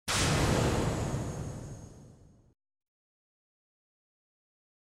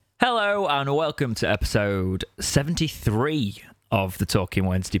Hello and welcome to episode 73 of the Talking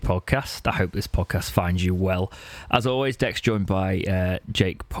Wednesday podcast. I hope this podcast finds you well. As always, Dex joined by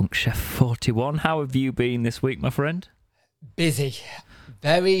Jake Punkchef41. How have you been this week, my friend? Busy.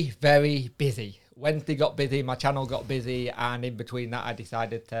 Very, very busy. Wednesday got busy, my channel got busy, and in between that I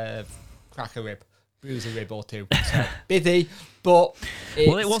decided to crack a rib. Bruise a rib or two. So, busy, but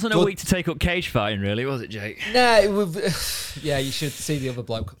well, it wasn't a week to take up cage fighting, really, was it, Jake? No, it was, yeah, you should see the other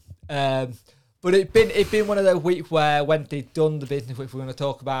bloke. But it's been one of those weeks where Wednesday's done the business which we're going to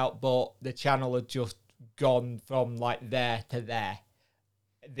talk about, but the channel had just gone from like there to there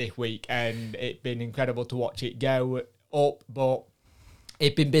this week, and it's been incredible to watch it go up. But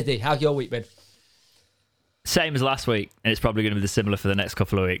it's been busy. How's your week been? Same as last week, and it's probably going to be similar for the next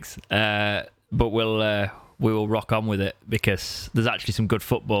couple of weeks. But we will rock on with it because there's actually some good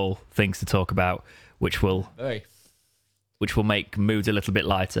football things to talk about, which will make moods a little bit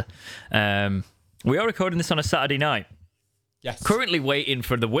lighter. We are recording this on a Saturday night. Yes. Currently waiting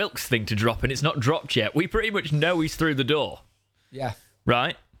for the Wilkes thing to drop, and it's not dropped yet. We pretty much know he's through the door. Yeah.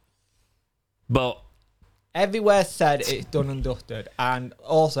 Right? But everywhere said it's done and dusted. And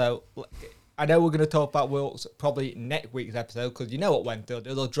also, I know we're going to talk about Wilkes probably next week's episode, because you know what Wednesday will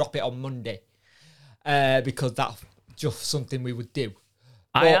do. They'll drop it on Monday. Because that's just something we would do.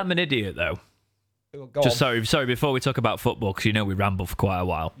 I am an idiot, though. Sorry, before we talk about football, because you know we ramble for quite a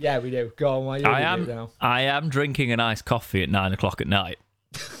while. Yeah, we do. Go on, what are you now? I am drinking an iced coffee at 9 o'clock at night.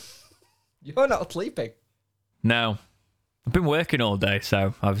 You're not sleeping? No. I've been working all day,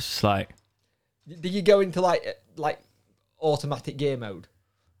 so I was just like... Did you go into like automatic gear mode?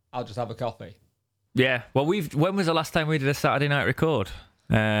 I'll just have a coffee. Yeah. Well, when was the last time we did a Saturday night record?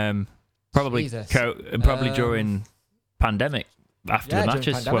 Probably during pandemic. After the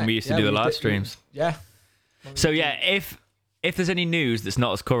matches, when we used to do the live streams. So yeah, if there's any news that's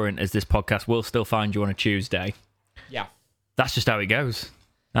not as current as this podcast, we'll still find you on a Tuesday. Yeah. That's just how it goes.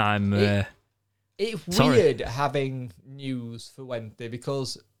 It's weird having news for Wednesday,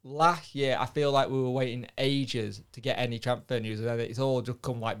 because last year I feel like we were waiting ages to get any transfer news, and then it's all just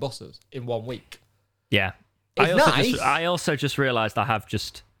come like buses in 1 week. Yeah. I also just realised I have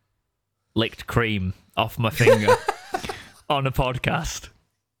just licked cream off my finger. On a podcast.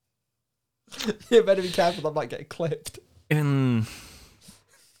 You better be careful I'm not getting clipped. I'll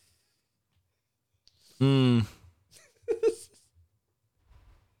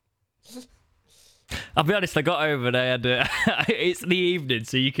be honest, I got home and I had it's the evening,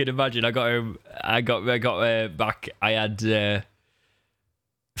 so you can imagine I got home, I got back, I had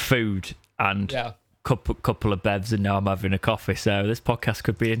food and couple of bevs, and now I'm having a coffee, so this podcast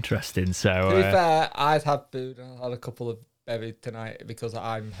could be interesting. So to be fair, I've had food and I had a couple of bevvies tonight because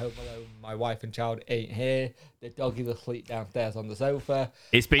I'm home alone. My wife and child ain't here. The dog is asleep downstairs on the sofa.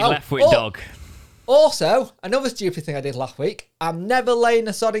 It's been left with dog. Also, another stupid thing I did last week, I'm never laying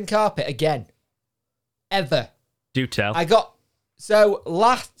a sodding carpet again. Ever. Do tell. So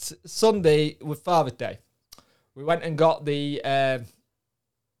last Sunday with Father's Day, we went and got we had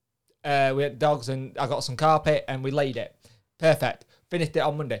dogs, and I got some carpet and we laid it. Perfect. Finished it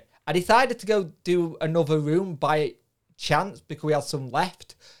on Monday. I decided to go do another room by chance because we had some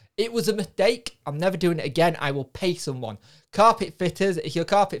left. It was a mistake. I'm never doing it again. I will pay someone. Carpet fitters, if you're a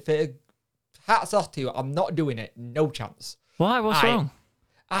carpet fitter, hats off to you. I'm not doing it. No chance. Why? What's wrong?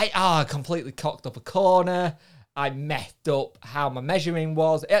 I completely cocked up a corner. I messed up how my measuring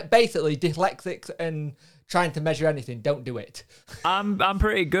was. Basically, dyslexics and trying to measure anything, don't do it. I'm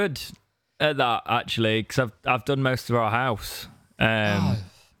pretty good at that, actually, because I've done most of our house.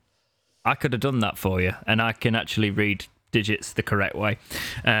 I could have done that for you, and I can actually read digits the correct way.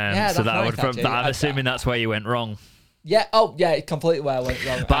 So that I'm assuming that's where you went wrong. Yeah. Oh, yeah. Completely where I went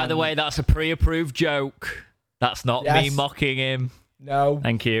wrong. By the way, that's a pre-approved joke. That's not me mocking him. No.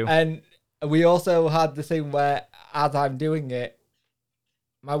 Thank you. And we also had the thing where, as I'm doing it,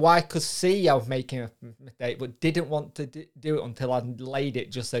 my wife could see I was making a mistake, but didn't want to do it until I laid it,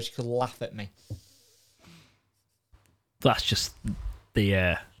 just so she could laugh at me. That's just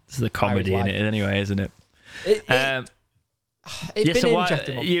the comedy in it anyway, isn't it? It's been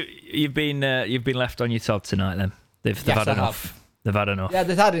interesting. You've been left on your top tonight then. They've had enough. They've had enough. Yeah,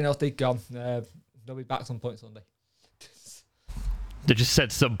 they've had enough. They've gone. They'll be back some point Sunday. They just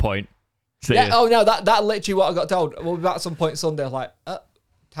said some point. Oh no, that literally what I got told. We'll be back some point Sunday. I was like,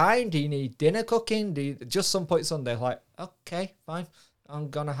 time? Do you need dinner cooking? Just some point Sunday? I was like, okay, fine. I'm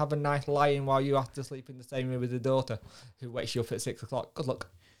gonna have a nice lie-in while you have to sleep in the same room with the daughter, who wakes you up at 6 o'clock. Good luck.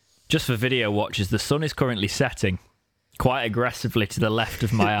 Just for video watchers, the sun is currently setting quite aggressively to the left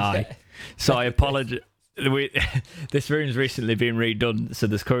of my eye. So I apologize. This room's recently been redone, so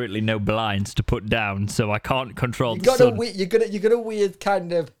there's currently no blinds to put down, so I can't control You the got sun. you got a weird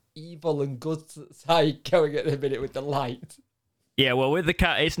kind of evil and good side going at the minute with the light. Yeah, well, with the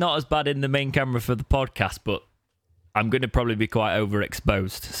cat, it's not as bad in the main camera for the podcast, but I'm going to probably be quite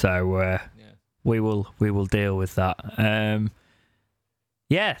overexposed, so we will deal with that.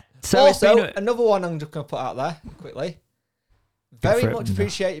 Yeah. So also, another one I'm just going to put out there quickly. Very much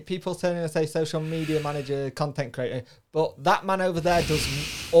appreciate people turning to say social media manager, content creator, but that man over there does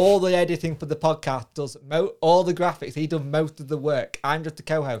all the editing for the podcast, does all the graphics. He does most of the work. I'm just a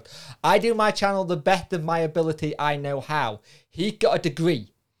co-host. I do my channel the best of my ability I know how. He got a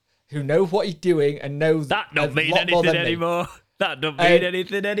degree, who knows what he's doing and knows that don't mean anything anymore. That don't mean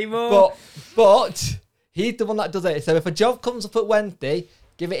anything anymore. But he's the one that does it. So if a job comes up at Wednesday,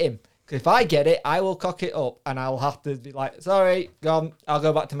 give it him. If I get it, I will cock it up and I'll have to be like, sorry, gone. I'll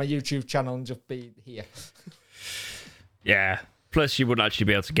go back to my YouTube channel and just be here. Yeah. Plus, you wouldn't actually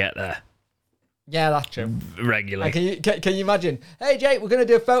be able to get there. Yeah, that's true. Regularly. Can you imagine? Hey, Jake, we're going to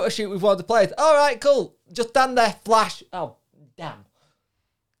do a photo shoot with one of the players. All right, cool. Just stand there, flash. Oh, damn.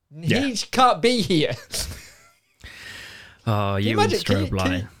 Yeah. He can't be here. Oh, you and strobe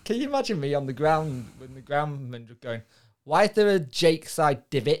lighting. Can you imagine me on the ground with the groundman just going, why is there a Jake side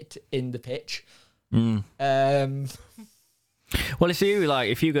divot in the pitch? Well, it's you, like,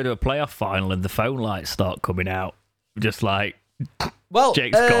 if you go to a playoff final and the phone lights start coming out, just like,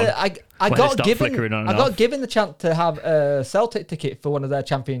 Jake's gone. I got given the chance to have a Celtic ticket for one of their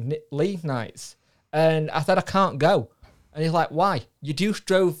Champions League nights, and I said I can't go. And he's like, why? You do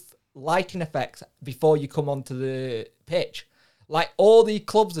strobe lighting effects before you come onto the pitch. Like, all the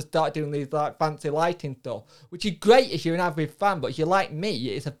clubs have started doing these like fancy lighting stuff, which is great if you're an average fan, but if you're like me,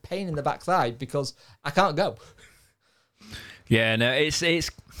 it's a pain in the backside because I can't go. Yeah, no, it's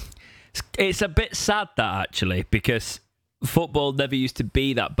a bit sad that actually, because football never used to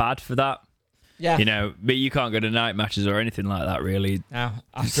be that bad for that. Yeah, you know, but you can't go to night matches or anything like that really. No,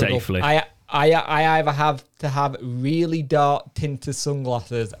 safely. I either have to have really dark tinted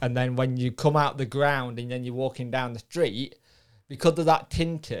sunglasses, and then when you come out the ground and then you're walking down the street, because of that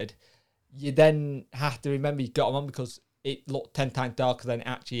tinted, you then have to remember you've got them on because it looked 10 times darker than it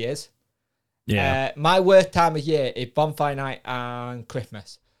actually is. Yeah. My worst time of year is bonfire night and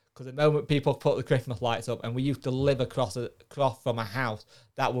Christmas. Because the moment people put the Christmas lights up, and we used to live across from a house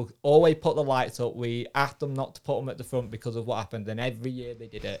that would always put the lights up. We asked them not to put them at the front because of what happened. And every year they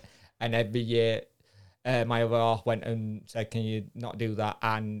did it. And every year my other half went and said, can you not do that?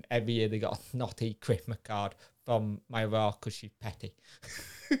 And every year they got a naughty Christmas card from my other half because she's petty.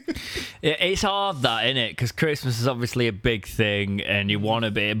 Yeah, it's hard that, isn't it? Because Christmas is obviously a big thing and you want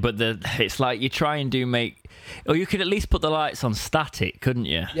to be, but it's like you try and or you could at least put the lights on static, couldn't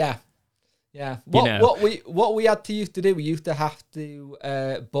you? Yeah. What we had to used to do, we used to have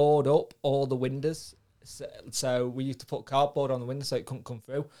to board up all the windows. So we used to put cardboard on the window so it couldn't come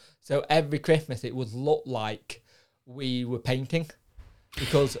through. So every Christmas it would look like we were painting.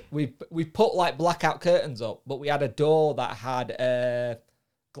 Because we put like blackout curtains up, but we had a door that had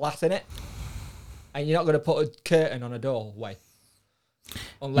glass in it, and you're not going to put a curtain on a doorway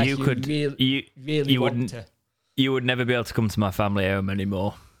unless you really want to. You would never be able to come to my family home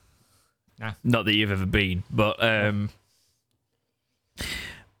anymore. Nah. Not that you've ever been, but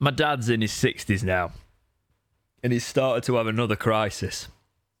my dad's in his 60s now, and he's started to have another crisis.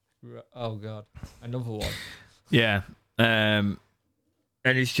 Oh God, another one. Yeah.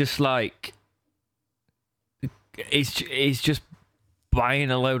 And it's just like, he's just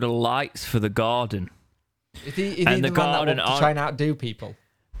buying a load of lights for the garden. Is he the man that wants to try and outdo people?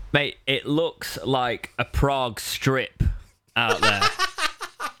 Mate, it looks like a Prague strip out there.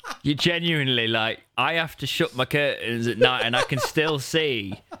 You genuinely, like, I have to shut my curtains at night and I can still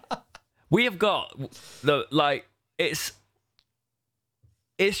see. We have got, it's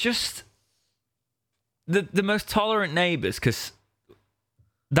just the most tolerant neighbours, because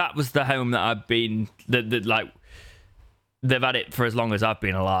that was the home that I've been, like, they've had it for as long as I've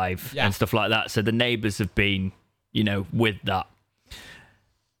been alive and stuff like that. So the neighbours have been, with that.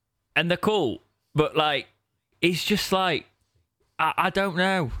 And they're cool. But, like, it's just like, I don't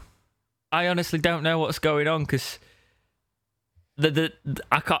know. I honestly don't know what's going on, because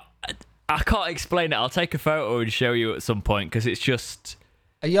I can't explain it. I'll take a photo and show you at some point, because it's just...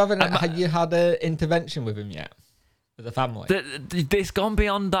 Have you had an intervention with him yet? With the family? It's gone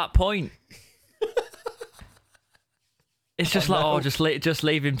beyond that point. It's just just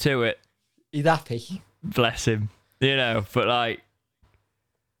leave him to it. He's happy. Bless him. But like,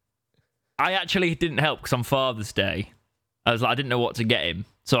 I actually didn't help because on Father's Day, I didn't know what to get him.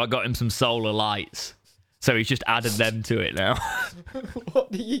 So I got him some solar lights. So he's just added them to it now.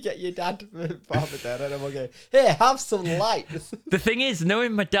 What do you get your dad for Father's Day? I don't know what game. Here, have some lights. The thing is,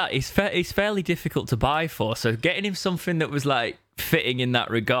 knowing my dad, he's fairly difficult to buy for. So getting him something that was like fitting in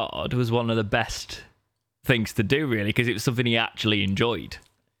that regard was one of the best things to do, really, because it was something he actually enjoyed.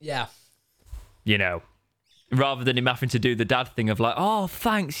 Yeah. You know, rather than him having to do the dad thing of like, oh,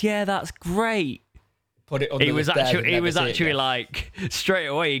 thanks, yeah, that's great. Put it under He was the stairs and actually, never see it again. like straight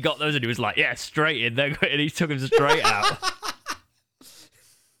away. He got those and he was like, yeah, straight in there, and he took them straight out.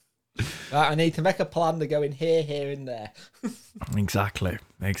 Right, I need to make a plan to go in here, here, and there. Exactly.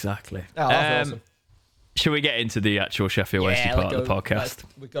 Oh, that's awesome. Shall we get into the actual Sheffield Wednesday part of the podcast?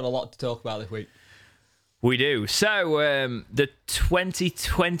 We've got a lot to talk about this week. We do. So, the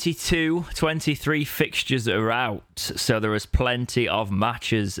 2022-23 fixtures are out. So there is plenty of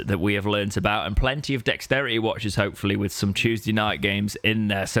matches that we have learnt about and plenty of dexterity watches, hopefully, with some Tuesday night games in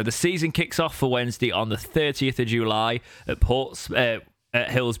there. So the season kicks off for Wednesday on the 30th of July at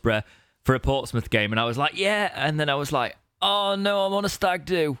Hillsborough for a Portsmouth game. And I was like, yeah. And then I was like, oh, no, I'm on a stag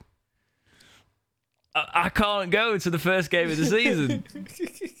do. I can't go to the first game of the season.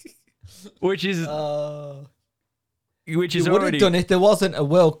 Which is You would already have done if there wasn't a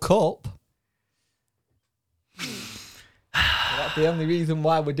World Cup. That's the only reason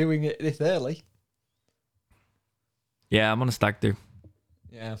why we're doing it this early. Yeah, I'm on a stag do.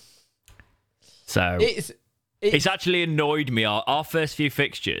 Yeah. So it's actually annoyed me. Our first few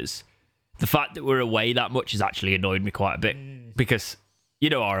fixtures, the fact that we're away that much has actually annoyed me quite a bit because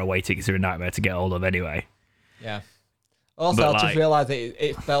our away tickets are a nightmare to get hold of anyway. Yeah. Also, But I just realised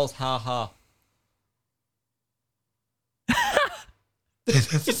it spells ha-ha.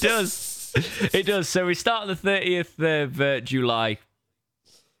 It does. It does. So we start on the 30th of July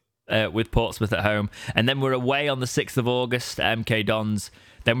with Portsmouth at home. And then we're away on the 6th of August at MK Dons.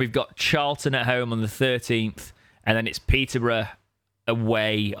 Then we've got Charlton at home on the 13th. And then it's Peterborough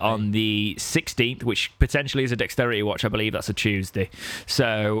away on the 16th, which potentially is a dexterity watch. I believe that's a Tuesday.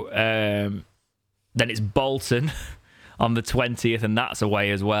 So then it's Bolton on the 20th, and that's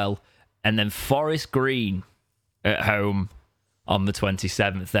away as well. And then Forest Green at home on the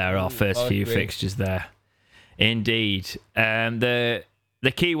 27th. There are our first few fixtures there. Indeed. The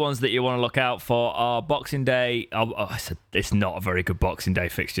key ones that you want to look out for are Boxing Day. It's not a very good Boxing Day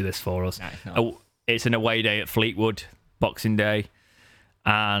fixture, this, for us. No, it's an away day at Fleetwood, Boxing Day.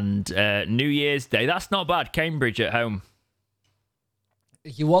 And New Year's Day. That's not bad. Cambridge at home.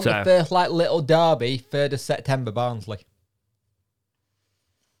 You want the first little derby, 3rd of September, Barnsley.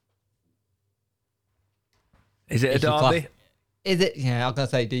 Is it a derby? Is it? Yeah, I'm going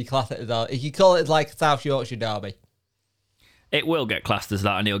to say declass it as derby. If you call it like a South Yorkshire derby. It will get classed as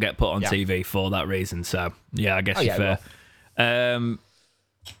that, and it'll get put on TV for that reason. So, yeah, I guess you're fair. And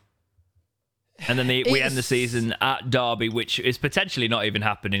then we end the season at Derby, which is potentially not even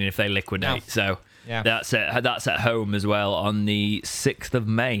happening if they liquidate. No. So that's at home as well on the 6th of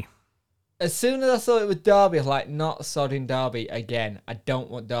May. As soon as I saw it with Derby, I was like, not sodding Derby again. I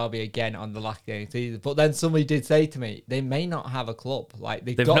don't want Derby again on the last game of the season. But then somebody did say to me, they may not have a club. Like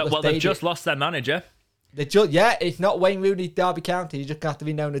they've just lost their manager. It's not Wayne Rooney Derby County. You just have to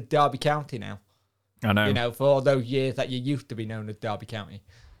be known as Derby County now. I know. For all those years that you used to be known as Derby County.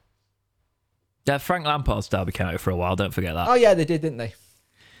 Yeah, Frank Lampard's Derby County for a while. Don't forget that. Oh yeah, they did, didn't they?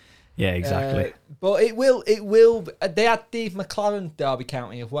 Yeah, exactly. But it will. They had Steve McLaren Derby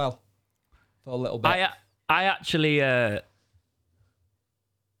County as well for a little bit. I actually,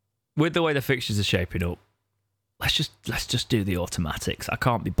 with the way the fixtures are shaping up, let's just do the automatics. I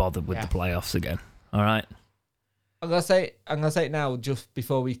can't be bothered with the playoffs again. All right. I'm gonna say it now. Just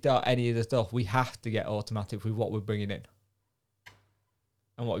before we start any of the stuff, we have to get automatic with what we're bringing in.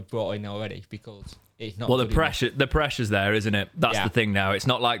 And what we've brought in already, because it's not. Well, the pressure's there, isn't it? That's the thing now. It's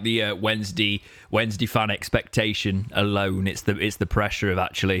not like the Wednesday fan expectation alone. It's the pressure of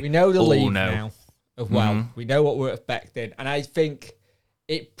actually. We know the league now as well. Mm-hmm. We know what we're expecting, and I think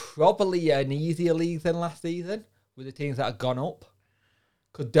it probably an easier league than last season with the teams that have gone up.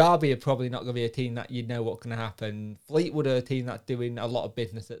 Because Derby are probably not going to be a team that you know what's going to happen. Fleetwood are a team that's doing a lot of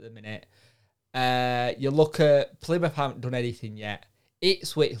business at the minute. You look at Plymouth, haven't done anything yet.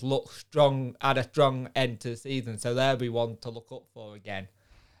 Ipswich looks strong, had a strong end to the season, so they'll be one to look up for again.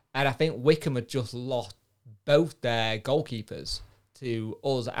 And I think Wickham had just lost both their goalkeepers to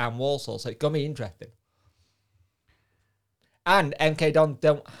us and Walsall, so it's going to be interesting. And MK Dons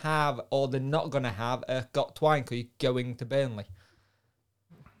don't have, or they're not going to have, a Scott Twinkle going to Burnley.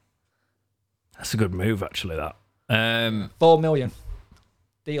 That's a good move, actually, that. 4 million.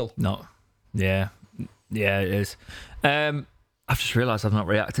 Deal. No. Yeah, it is. I've just realised I've not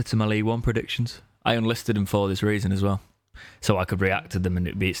reacted to my League One predictions. I unlisted them for this reason as well, so I could react to them and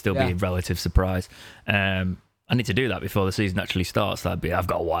it'd still be a relative surprise. I need to do that before the season actually starts. I've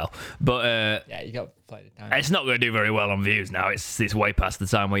got a while, but you got to play the time. It's not going to do very well on views now. It's way past the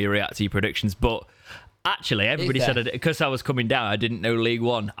time where you react to your predictions. But actually, everybody said because I was coming down, I didn't know League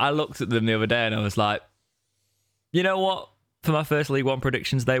One. I looked at them the other day and I was like, you know what? For my first League One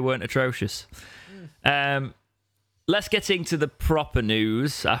predictions, they weren't atrocious. Let's get into the proper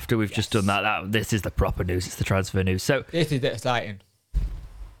news after we've just done that. This is the proper news. It's the transfer news. So this is exciting.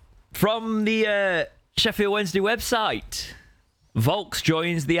 From the Sheffield Wednesday website, Volks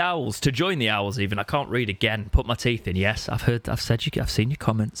joins the Owls. To join the Owls, even. I can't read again. Put my teeth in. Yes, I've seen your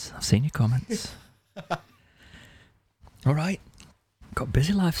comments. All right. Got a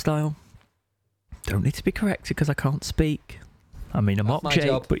busy lifestyle. Don't need to be corrected because I can't speak. I mean, I'm not Jake,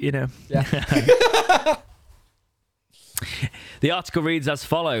 job. But you know. Yeah. The article reads as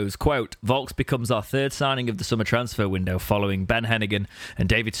follows, quote, Volks becomes our third signing of the summer transfer window following Ben Hennigan and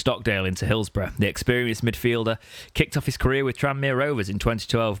David Stockdale into Hillsborough. The experienced midfielder kicked off his career with Tranmere Rovers in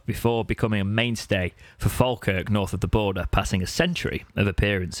 2012 before becoming a mainstay for Falkirk north of the border, passing a century of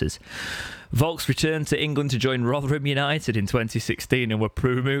appearances. Volks returned to England to join Rotherham United in 2016 and were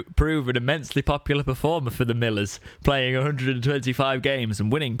proved an immensely popular performer for the Millers, playing 125 games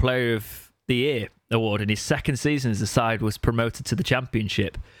and winning Player of the Year award in his second season as the side was promoted to the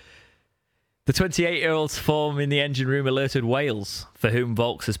Championship. The 28-year-old's form in the engine room alerted Wales, for whom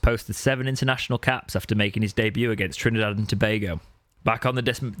Volks has posted 7 international caps after making his debut against Trinidad and Tobago. Back on the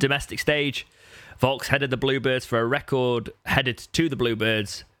domestic stage, Volks headed to the Bluebirds for a record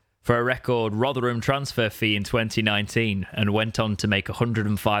Rotherham transfer fee in 2019 and went on to make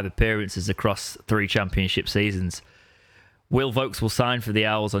 105 appearances across 3 championship seasons. Will Volks will sign for the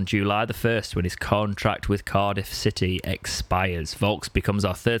Owls on July the 1st when his contract with Cardiff City expires. Volks becomes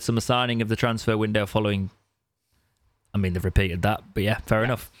our third summer signing of the transfer window following... I mean, they've repeated that, but yeah, fair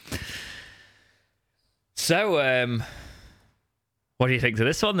enough. So, what do you think to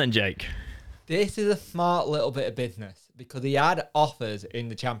this one then, Jake? This is a smart little bit of business because he had offers in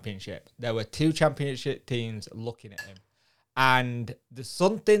the Championship. There were 2 Championship teams looking at him. And there's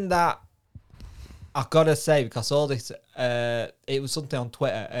something that I've got to say, because all this, it was something on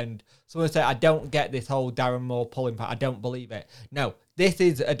Twitter, and someone said, I don't get this whole Darren Moore pulling power. I don't believe it. No, this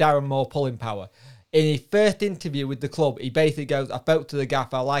is a Darren Moore pulling power. In his first interview with the club, he basically goes, I spoke to the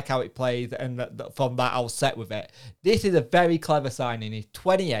gaffer, I like how it plays, and from that, I was set with it. This is a very clever signing. He's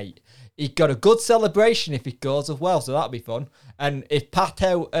 28. He's got a good celebration if it goes as well, so that'll be fun. And if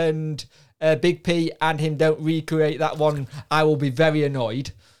Pato and Big P and him don't recreate that one, I will be very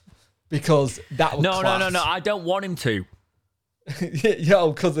annoyed. Because that was class. No. I don't want him to.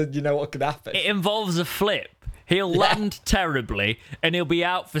 Because you know what could happen. It involves a flip. He'll land terribly, and he'll be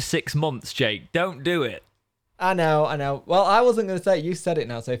out for 6 months, Jake. Don't do it. I know. Well, I wasn't going to say it. You said it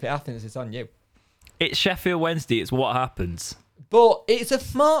now, so if it happens, it's on you. It's Sheffield Wednesday. It's what happens. But it's a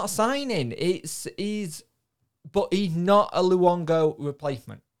smart signing. But he's not a Luongo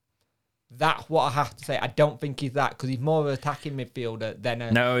replacement. That's what I have to say. I don't think he's that because he's more of an attacking midfielder than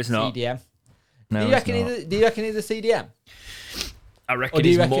a CDM. No, do you reckon he's a CDM? I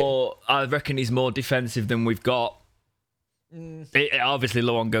reckon he's more defensive than we've got. Obviously,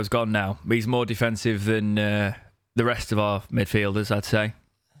 Luongo's gone now. But he's more defensive than the rest of our midfielders, I'd say.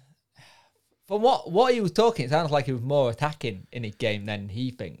 From what he was talking, it sounds like he was more attacking in his game than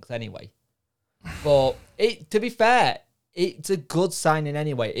he thinks anyway. But to be fair, it's a good signing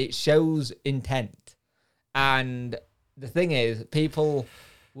anyway. It shows intent. And the thing is, people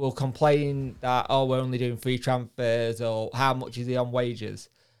will complain that, we're only doing 3 transfers or how much is he on wages.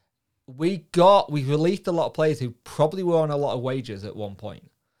 We released a lot of players who probably were on a lot of wages at one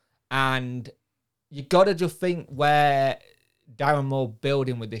point. And you got to just think where Darren Moore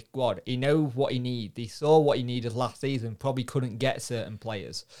building with this squad. He knows what he needs. He saw what he needed last season, probably couldn't get certain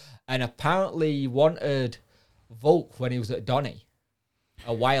players. And apparently he wanted Volk when he was at Donny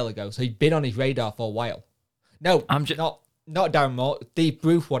a while ago, so he'd been on his radar for a while. No, not Darren Moore. Steve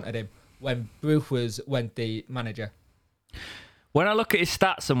Bruce wanted him when Bruce went the manager. When I look at his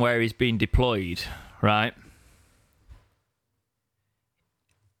stats and where he's been deployed, right?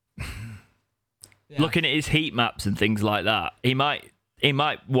 Looking at his heat maps and things like that, he might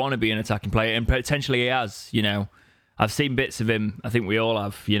want to be an attacking player, and potentially he has. You know, I've seen bits of him. I think we all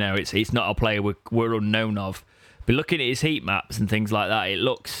have. You know, it's not a player we're unknown of. But looking at his heat maps and things like that, it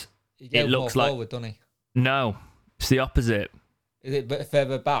looks like forward, doesn't he? No, it's the opposite. Is it a bit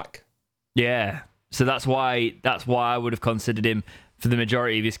further back? Yeah. So that's why I would have considered him for the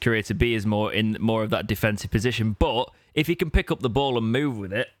majority of his career to be as more of that defensive position. But if he can pick up the ball and move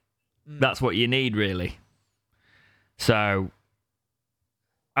with it, that's what you need, really. So,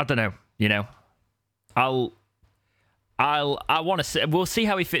 I don't know. You know, I want to see. We'll see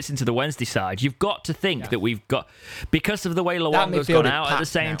how he fits into the Wednesday side. You've got to think that we've got, because of the way Luongo's gone out at the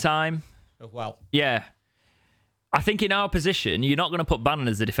same time. Well, yeah. I think in our position, you're not going to put Bannon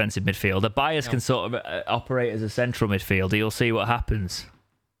as the defensive midfielder. Byers can sort of operate as a central midfielder. You'll see what happens.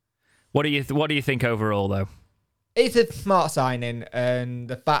 What do you think overall, though? It's a smart signing, and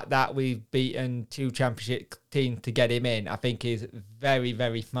the fact that we've beaten 2 championship teams to get him in, I think, is very,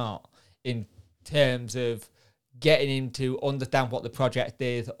 very smart in terms of getting him to understand what the project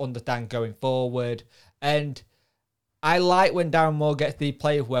is, understand going forward. And I like when Darren Moore gets the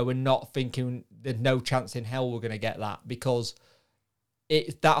players where we're not thinking there's no chance in hell we're going to get that, because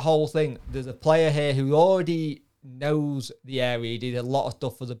it's that whole thing. There's a player here who already knows the area. He did a lot of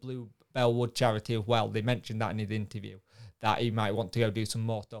stuff for the Blue Bellwood charity as well. They mentioned that in his interview, that he might want to go do some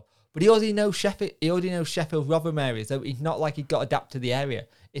more stuff. But he already knows Sheffield. He already knows Sheffield Rotherham area, so he's not like he's got to adapt to the area.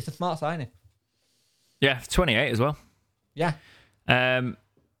 It's a smart signing. Yeah, 28 as well. Yeah.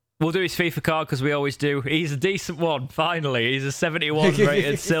 We'll do his FIFA card because we always do. He's a decent one, finally. He's a 71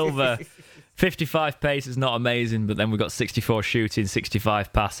 rated silver. 55 pace is not amazing, but then we've got 64 shooting,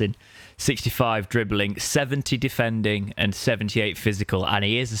 65 passing, 65 dribbling, 70 defending, and 78 physical. And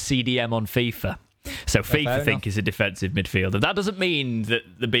he is a CDM on FIFA. So FIFA think he's a defensive midfielder. That doesn't mean that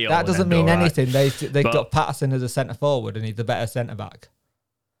the be all. That doesn't mean anything. Right? They've got Patterson as a centre forward, and he's the better centre back.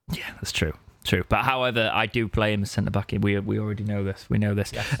 Yeah, that's true. True. But however, I do play him as centre-back. We already know this. We know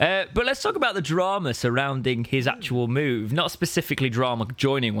this. Yes. But let's talk about the drama surrounding his actual move. Not specifically drama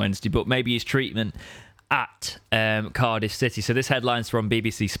joining Wednesday, but maybe his treatment at Cardiff City. So this headline's from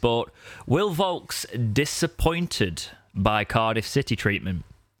BBC Sport. Will Vaulks disappointed by Cardiff City treatment?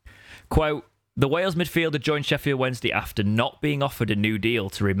 Quote, the Wales midfielder joined Sheffield Wednesday after not being offered a new deal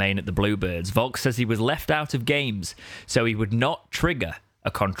to remain at the Bluebirds. Vaulks says he was left out of games, so he would not trigger a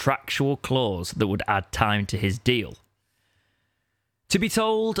contractual clause that would add time to his deal. To be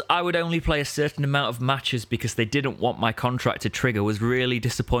told I would only play a certain amount of matches because they didn't want my contract to trigger was really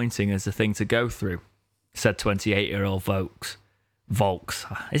disappointing as a thing to go through, said 28-year-old Vaulks. Vaulks.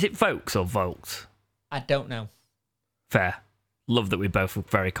 Is it Vaulks or Vaulks? I don't know. Fair. Love that we're both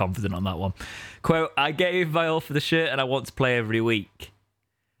very confident on that one. Quote, I gave my all for the shirt and I want to play every week.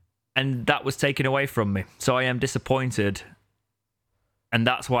 And that was taken away from me. So I am disappointed. And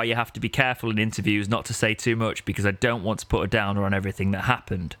that's why you have to be careful in interviews not to say too much, because I don't want to put a downer on everything that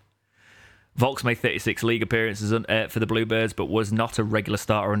happened. Vaulks made 36 league appearances for the Bluebirds, but was not a regular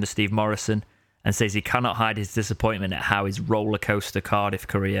starter under Steve Morrison, and says he cannot hide his disappointment at how his rollercoaster Cardiff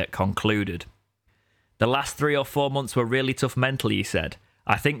career concluded. The last 3 or 4 months were really tough mentally, he said.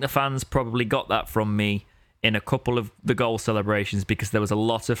 I think the fans probably got that from me in a couple of the goal celebrations, because there was a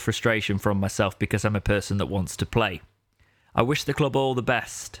lot of frustration from myself because I'm a person that wants to play. I wish the club all the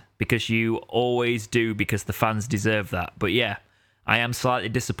best, because you always do, because the fans deserve that. But yeah, I am slightly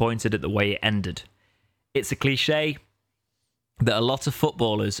disappointed at the way it ended. It's a cliche that a lot of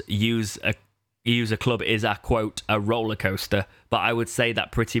footballers use a club is a, quote, a roller coaster, but I would say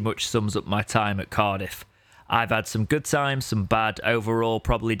that pretty much sums up my time at Cardiff. I've had some good times, some bad, overall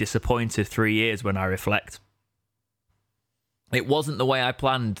probably disappointed 3 years when I reflect. It wasn't the way I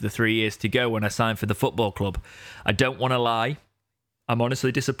planned the 3 years to go when I signed for the football club. I don't want to lie. I'm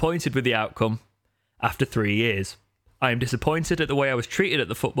honestly disappointed with the outcome after 3 years. I am disappointed at the way I was treated at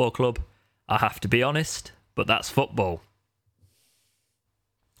the football club. I have to be honest, but that's football.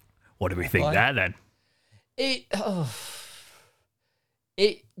 What do we think there then?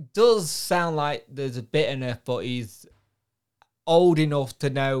 It does sound like there's a bitterness, but he's old enough to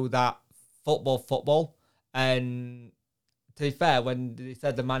know that football. And to be fair, when they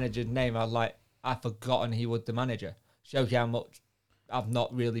said the manager's name, I was like, I'd forgotten he was the manager. Shows you how much I've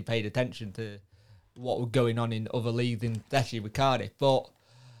not really paid attention to what was going on in other leagues, especially with Cardiff. But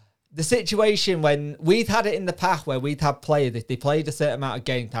the situation when we've had it in the past where we'd had players, if they played a certain amount of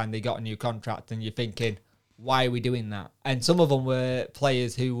game time, they got a new contract, and you're thinking, why are we doing that? And some of them were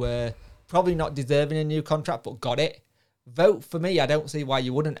players who were probably not deserving a new contract, but got it. Vote for me. I don't see why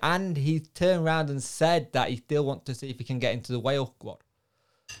you wouldn't. And he turned around and said that he still wants to see if he can get into the Wales squad.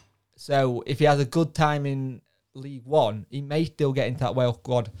 So if he has a good time in League One, he may still get into that Wales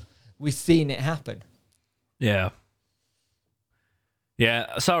squad. We've seen it happen. Yeah.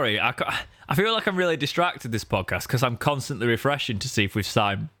 Yeah, sorry. I feel like I'm really distracted this podcast because I'm constantly refreshing to see if we've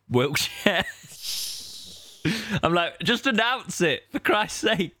signed Wiltshire. I'm like, just announce it, for Christ's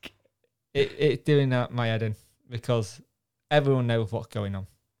sake. It's doing that my head in, because everyone knows what's going on.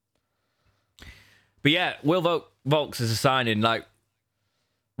 But yeah, Will Vogt Volks as a signing. Like,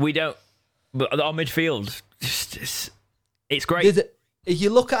 we don't. But our midfield, it's great. If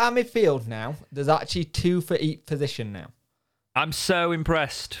you look at our midfield now, there's actually 2 for each position now. I'm so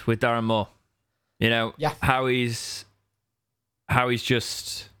impressed with Darren Moore. You know, how he's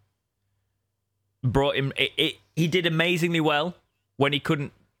just brought him. He did amazingly well when he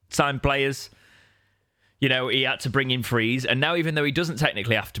couldn't sign players. You know, he had to bring in frees, and now even though he doesn't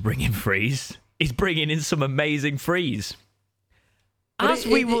technically have to bring in frees, he's bringing in some amazing frees. As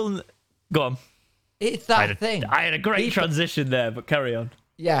we will go on. It's that thing. I had a great transition there, but carry on.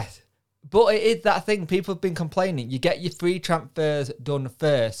 Yes. But it is that thing. People have been complaining. You get your free transfers done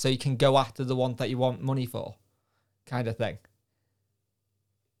first so you can go after the ones that you want money for. Kind of thing.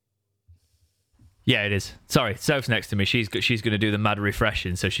 Yeah, it is. Sorry, Soph's next to me. She's going to do the mad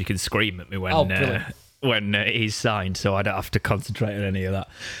refreshing so she can scream at me when he's signed, so I don't have to concentrate on any of that.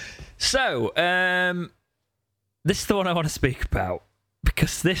 So, this is the one I want to speak about.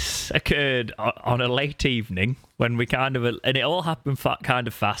 Because this occurred on a late evening when we and it all happened kind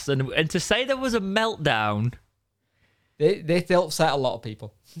of fast. And to say there was a meltdown. They upset a lot of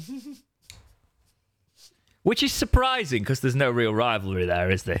people. Which is surprising because there's no real rivalry there,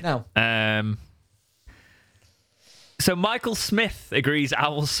 is there? No. So Michael Smith agrees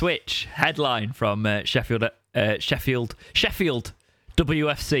Owl switch. Headline from Sheffield WFC.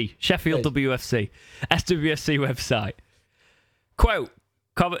 WFC. SWFC website. Quote,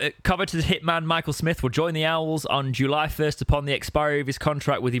 coveted hitman Michael Smith will join the Owls on July 1st upon the expiry of his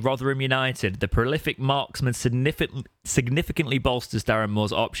contract with the Rotherham United. The prolific marksman significantly bolsters Darren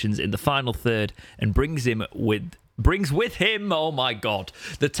Moore's options in the final third and brings with him, oh my God,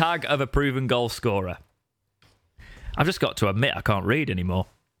 the tag of a proven goal scorer. I've just got to admit I can't read anymore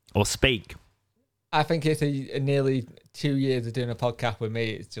or speak. I think it's nearly 2 years of doing a podcast with me.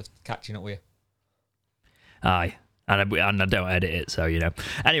 It's just catching up with you. Aye. And I don't edit it, so, you know.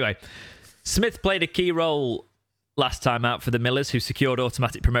 Anyway, Smith played a key role last time out for the Millers, who secured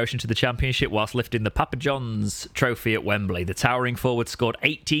automatic promotion to the Championship whilst lifting the Papa John's trophy at Wembley. The towering forward scored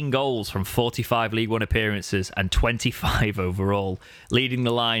 18 goals from 45 League One appearances and 25 overall, leading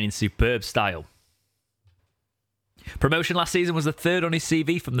the line in superb style. Promotion last season was the third on his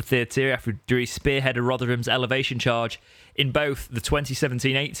CV from the third tier after he spearheaded Rotherham's elevation charge in both the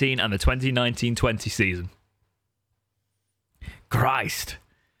 2017-18 and the 2019-20 season. Christ.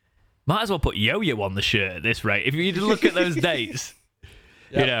 Might as well put Yo-Yo on the shirt at this rate. If you look at those dates,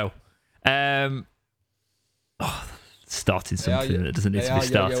 you know. Starting something that doesn't need to be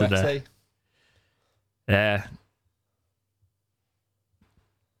started there. Yeah.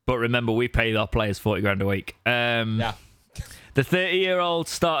 But remember, we pay our players 40 grand a week. The 30-year-old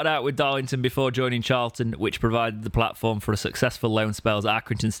started out with Darlington before joining Charlton, which provided the platform for a successful loan spells at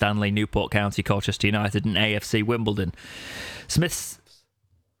Accrington Stanley, Newport County, Colchester United and AFC Wimbledon. Smith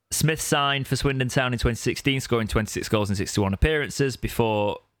signed for Swindon Town in 2016, scoring 26 goals in 61 appearances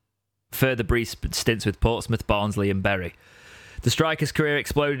before further brief stints with Portsmouth, Barnsley and Bury. The striker's career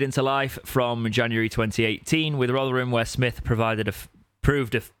exploded into life from January 2018 with Rotherham, where Smith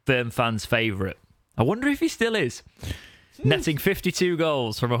proved a firm fan's favourite. I wonder if he still is. Netting 52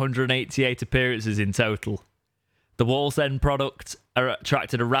 goals from 188 appearances in total. The Wallsend product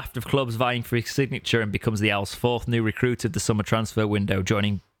attracted a raft of clubs vying for his signature and becomes the Owls' fourth new recruit of the summer transfer window,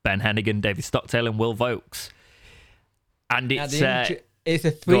 joining Ben Hennigan, David Stockdale and Will Vokes. And it's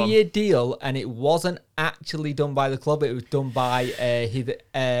a 3-year deal, and it wasn't actually done by the club. It was done by his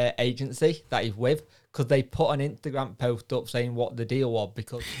agency that he's with, because they put an Instagram post up saying what the deal was,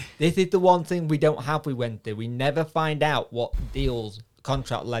 because this is the one thing we don't have with Wednesday. We never find out what deals,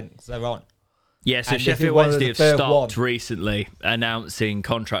 contract lengths they're on. Yeah, so Sheffield Wednesday have stopped recently announcing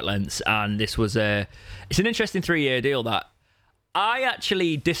contract lengths, and this was it's an interesting 3-year deal that I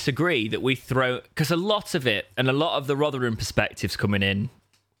actually disagree that we throw, because a lot of it, and a lot of the Rotherham perspectives coming in,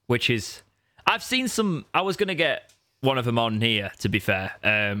 which is, I've seen some, I was going to get one of them on here, to be fair,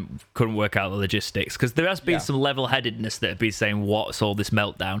 couldn't work out the logistics, because there has been some level-headedness that have been saying, what's all this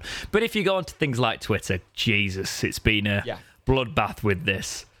meltdown? But if you go onto things like Twitter, Jesus, it's been a bloodbath with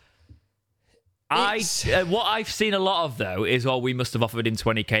this. What I've seen a lot of, though, is, we must have offered him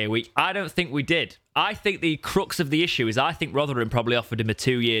 20k a week. I don't think we did. I think the crux of the issue is I think Rotherham probably offered him a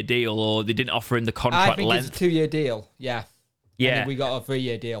 2-year deal, or they didn't offer him the contract length. I think it's a 2-year deal, yeah. Yeah. And then we got a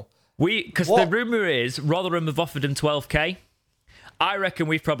 3-year deal. Because the rumour is Rotherham have offered him 12k. I reckon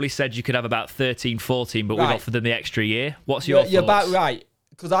we've probably said you could have about 13, 14, but we've offered them the extra year. What's your thoughts? You're about right.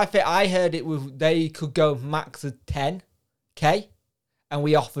 Because I think I heard it was they could go max of 10k, and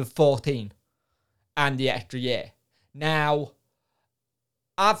we offered 14. And the extra year. Now,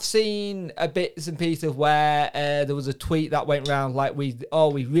 I've seen a bits and pieces where there was a tweet that went around like we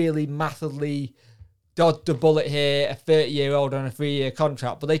really massively dodged a bullet here, a 30-year-old on a 3-year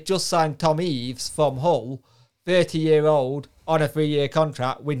contract, but they just signed Tom Eaves from Hull, 30-year-old on a 3-year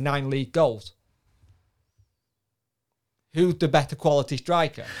contract with 9 league goals. Who's the better quality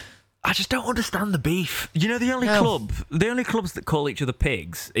striker? I just don't understand the beef. You know, the only clubs that call each other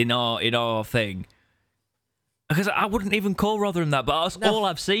pigs in our thing. Because I wouldn't even call Rotherham that, but that's all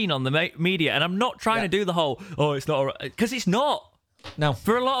I've seen on the media. And I'm not trying to do the whole, it's not all right. Because it's not. No.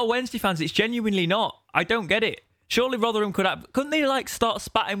 For a lot of Wednesday fans, it's genuinely not. I don't get it. Surely Rotherham couldn't they like start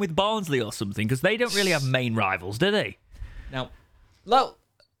spatting with Barnsley or something? Because they don't really have main rivals, do they? No.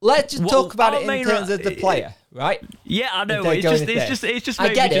 Let's just talk about it in terms of the player, right? Yeah, I know. It's just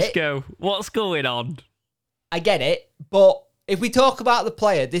made me just go, what's going on? I get it, but if we talk about the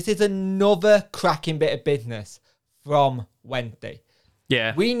player, this is another cracking bit of business from Wednesday.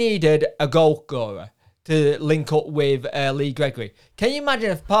 Yeah. We needed a goal scorer to link up with Lee Gregory. Can you imagine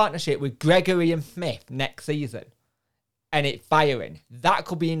a partnership with Gregory and Smith next season? And it firing. That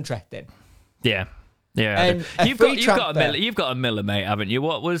could be interesting. Yeah. Yeah. And you've got a Miller, mate, haven't you?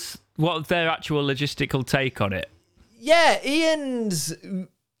 What was their actual logistical take on it? Yeah, he's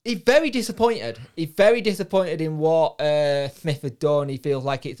very disappointed. He's very disappointed in what Smith had done. He feels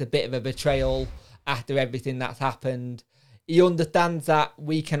like it's a bit of a betrayal after everything that's happened. He understands that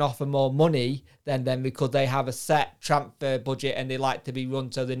we can offer more money than them because they have a set transfer budget and they like to be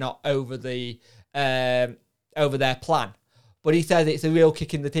run so they're not over their plan. But he says it's a real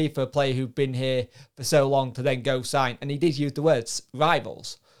kick in the teeth for a player who's been here for so long to then go sign. And he did use the words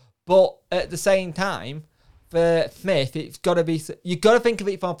rivals. But at the same time, for Smith, it's got to be. You've got to think of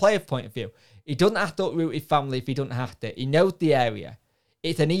it from a player's point of view. He doesn't have to uproot his family if he doesn't have to. He knows the area.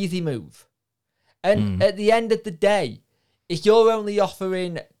 It's an easy move. And at the end of the day, if you're only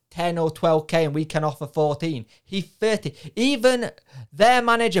offering 10 or 12k and we can offer 14, he's 30. Even their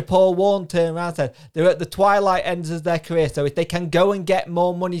manager, Paul Warne, turned around and said they're at the twilight ends of their career. So if they can go and get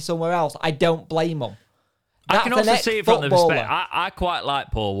more money somewhere else, I don't blame them. I can also see it from the perspective. I quite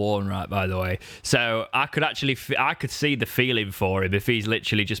like Paul Warne, right, by the way. So I could see the feeling for him if he's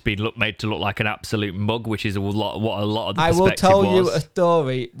literally just been made to look like an absolute mug, which is what a lot of the perspective was. I will tell you a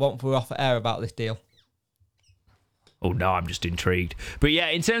story once we're off air about this deal. Oh, no, I'm just intrigued. But yeah,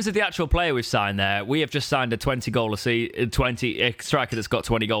 in terms of the actual player we've signed there, we have just signed a 20-goal striker that's got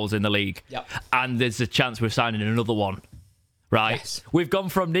 20 goals in the league. Yep. And there's a chance we're signing another one, right? Yes. We've gone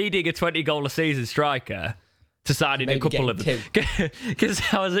from needing a 20-goal-a-season striker to signing a couple of them. Because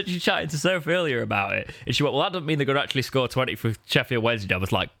I was actually chatting to Sophie earlier about it. And she went, well, that doesn't mean they're going to actually score 20 for Sheffield Wednesday. I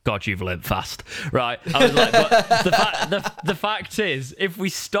was like, God, you've learned fast. Right? I was like, but the fact is, if we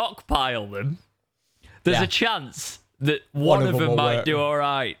stockpile them, there's a chance that one of them might do all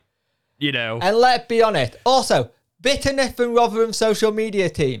right, you know. And let's be honest. Also, bitterness from Rotherham's social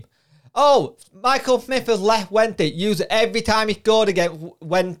media team. Oh, Michael Smith has left Wednesday. Use it every time he scored against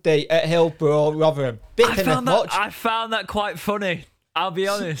Wednesday at Hillsborough or Rotherham. I found that quite funny. I'll be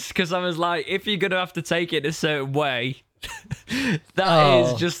honest, because I was like, if you're going to have to take it a certain way, that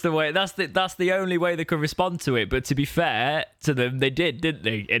is just the way. That's the only way they could respond to it. But to be fair to them, they didn't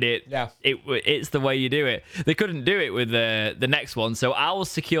they? And it's the way you do it. They couldn't do it with the next one. So I will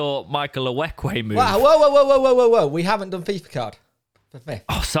secure Michael Owekwe move. Wow, whoa! We haven't done FIFA card for Smith.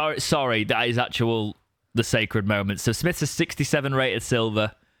 Oh, sorry. That is the sacred moment. So Smith's a 67 rated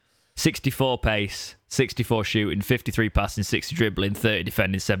silver, 64 pace, 64 shooting, 53 passing, 60 dribbling, 30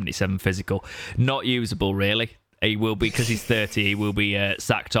 defending, 77 physical. Not usable, really. He will be, because he's 30, he will be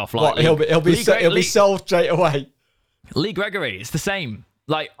sacked off. Like he'll be sold straight away. Lee Gregory, it's the same.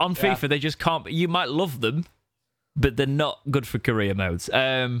 Like, on FIFA, they just can't... You might love them, but they're not good for career modes.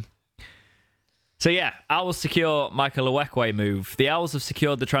 So yeah, Owls secure Michael Owekwe move. The Owls have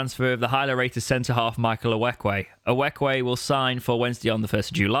secured the transfer of the highly rated centre-half Michael Owekwe. Owekwe will sign for Wednesday on the 1st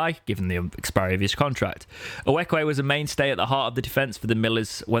of July, given the expiry of his contract. Owekwe was a mainstay at the heart of the defence for the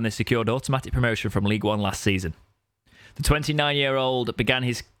Millers when they secured automatic promotion from League One last season. The 29-year-old began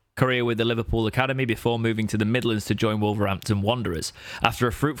his career with the Liverpool Academy before moving to the Midlands to join Wolverhampton Wanderers. After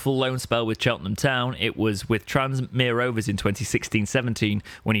a fruitful loan spell with Cheltenham Town, it was with Tranmere Rovers in 2016-17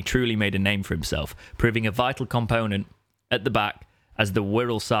 when he truly made a name for himself, proving a vital component at the back as the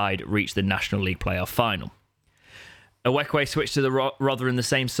Wirral side reached the National League playoff final. Owekwe switched to the Rotherham the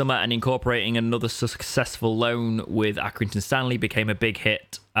same summer, and incorporating another successful loan with Accrington Stanley became a big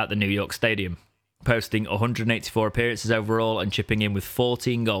hit at the New York Stadium, posting 184 appearances overall and chipping in with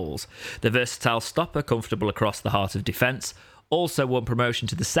 14 goals. The versatile stopper, comfortable across the heart of defence, also won promotion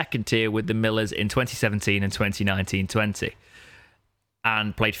to the second tier with the Millers in 2017 and 2019-20.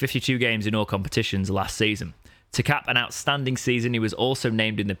 and played 52 games in all competitions last season. To cap an outstanding season, he was also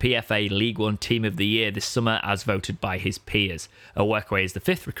named in the PFA League One Team of the Year this summer as voted by his peers. Owekwe is the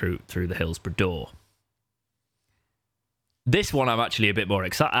 5th recruit through the Hillsborough door. This one I'm actually a bit more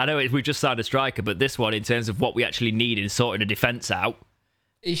excited. I know we've just signed a striker, but this one, in terms of what we actually need in sorting a defence out,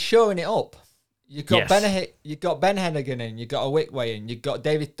 he's showing it up. You've got Yes. you've got Ben Hennigan in, you've got Owekwe in, you've got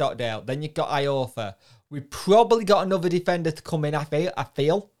David Stockdale, then you've got Iorfa. We've probably got another defender to come in, I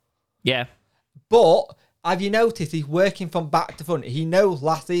feel. yeah, But have you noticed he's working from back to front? He knows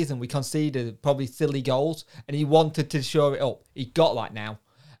last season we conceded probably silly goals and he wanted to shore it up. He got that now.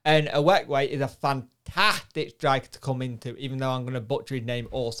 And Owekwe is a fantastic striker to come into, even though I'm going to butcher his name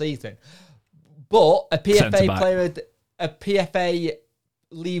all season. But a PFA Centre-back. player, a PFA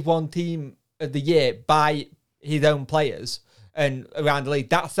League One Team of the Year by his own players and around the league,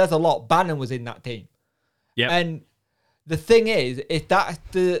 that says a lot. Bannon was in that team. yeah. And the thing is, if that's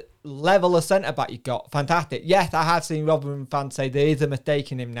the level of centre-back you got, fantastic. Yes, I have seen Rotherham fans say there is a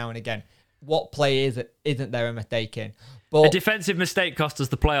mistake in him now and again. What play isn't there a mistake in? A But defensive mistake cost us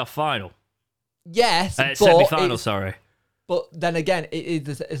the playoff final. yes, Semi-final, sorry. but then again, it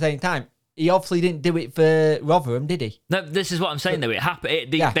is at the same time. He obviously didn't do it for Rotherham, did he? No, this is what I'm saying, though. It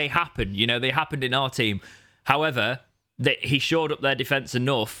happened. They happened. They happened in our team. However, he shored up their defence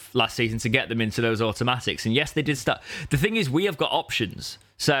enough last season to get them into those automatics. And yes, they did start. The thing is, we have got options.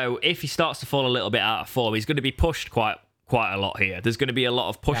 So if he starts to fall a little bit out of form, he's going to be pushed quite a lot here. There's going to be a lot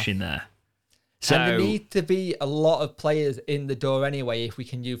of pushing there. So And there need to be a lot of players in the door anyway if we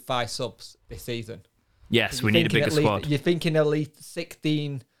can use 5 subs this season. yes, we need a bigger squad. You're thinking at least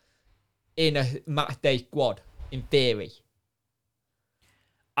 16 in a match day squad, in theory.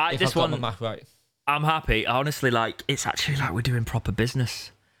 If This I've got my one, math right. I'm happy. Honestly, it's actually like we're doing proper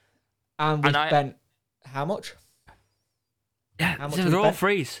business. And we And spent how much? Yeah, How much they're we all spent?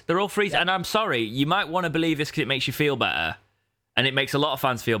 frees. They're all frees. Yeah. And I'm sorry, you might want to believe this because it makes you feel better. And it makes a lot of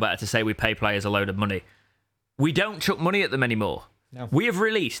fans feel better to say we pay players a load of money. We don't chuck money at them anymore. No. We have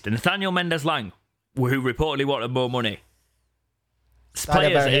released Nathaniel Mendez-Lang, who reportedly wanted more money.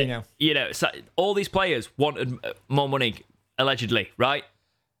 Sadio Berahino. So all these players wanted more money, allegedly, right?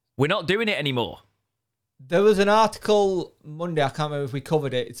 We're not doing it anymore. There was an article Monday, I can't remember if we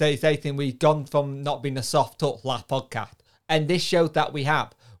covered it. It says saying we've gone from not being a soft touch last podcast. And this shows that we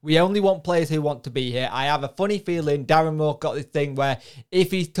have. We only want players who want to be here. I have a funny feeling Darren Moore got this thing where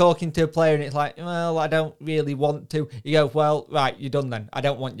if he's talking to a player and it's like, well, I don't really want to, you go, well, right, you're done then. I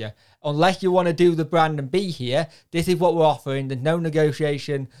don't want you. Unless you want to do the brand and be here, this is what we're offering. There's no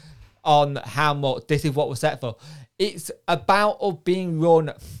negotiation on how much. This is what we're set for. It's about us being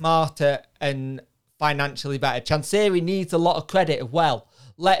run smarter and financially better. Chansiri needs a lot of credit as well.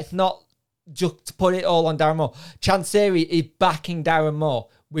 Let's not just put it all on Darren Moore. Chansiri is backing Darren Moore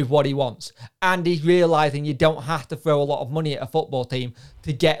with what he wants. And he's realising you don't have to throw a lot of money at a football team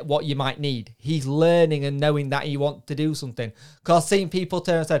to get what you might need. He's learning and knowing that he wants to do something. Because I've seen people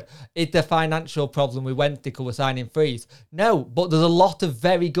turn and said, it's the financial problem we went to because we're signing frees. No, but there's a lot of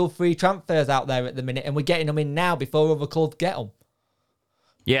very good free transfers out there at the minute and we're getting them in now before other clubs get them.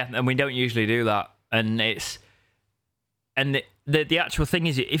 Yeah, and we don't usually do that. And the actual thing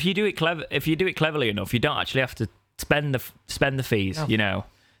is, if you do it cleverly enough, you don't actually have to spend the fees. No.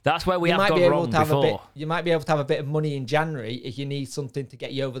 That's where we You have might gone be able wrong to have before. you might be able to have a bit of money in January if you need something to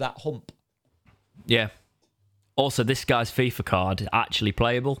get you over that hump. Yeah. Also, this guy's FIFA card actually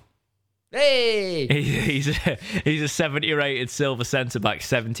playable. Hey! He's a 70 rated silver centre back,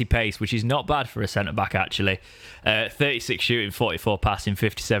 70 pace, which is not bad for a centre back actually. 36 shooting, 44 passing,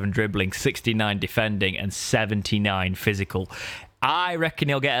 57 dribbling, 69 defending, and 79 physical. I reckon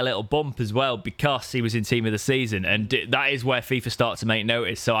he'll get a little bump as well because he was in team of the season, and that is where FIFA starts to make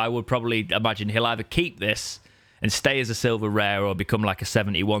notice. So I would probably imagine he'll either keep this and stay as a silver rare or become like a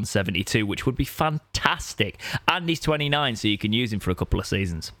 71, 72, which would be fantastic. And he's 29, so you can use him for a couple of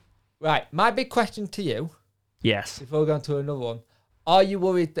seasons. Right, my big question to you, Yes. before we go on to another one, are you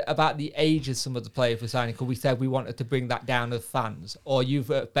worried about the age of some of the players we're signing? Because we said we wanted to bring that down as fans, or you've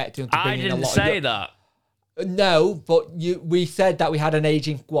expected them to bring I in a didn't lot say of... that. No, but we said that we had an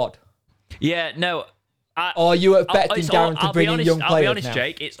aging squad. Yeah, no. Or are you expecting Darren to bring in young players I'll be honest, now?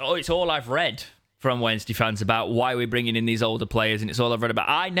 Jake. It's all I've read from Wednesday fans about why we're bringing in these older players, and it's all I've read about.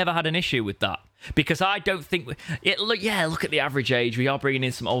 I never had an issue with that because I don't think look at the average age. We are bringing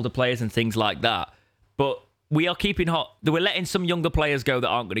in some older players and things like that, but we are keeping hot. We're letting some younger players go that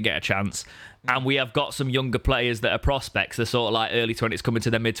aren't going to get a chance, and we have got some younger players that are prospects. They're sort of like early 20s coming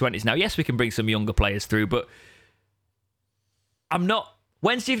to their mid 20s now. Yes, we can bring some younger players through, but I'm not.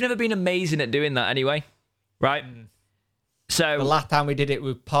 Wednesday've never been amazing at doing that anyway, right? So the last time we did it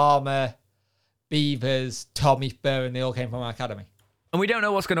with Palmer, Beavers, Tommy Burr, they all came from our academy. And we don't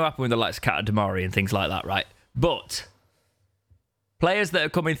know what's going to happen with the likes of Kat Damari and things like that, right? But players that are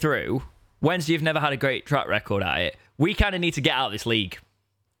coming through, Wednesday have never had a great track record at it. We kind of need to get out of this league.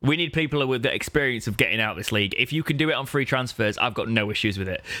 We need people with the experience of getting out of this league. If you can do it on free transfers, I've got no issues with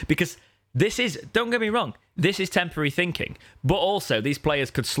it. Because this is, don't get me wrong, this is temporary thinking. But also, these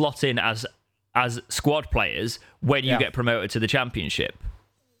players could slot in as squad players when you get promoted to the Championship.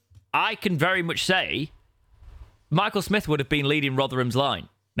 I can very much say Michael Smith would have been leading Rotherham's line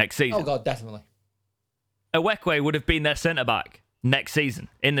next season. Oh, God, definitely. Owekwe would have been their centre-back next season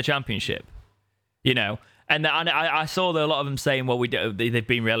in the Championship. You know? And I saw that a lot of them saying, well, they've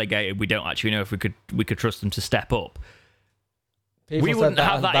been relegated. We don't actually know if we could trust them to step up. We wouldn't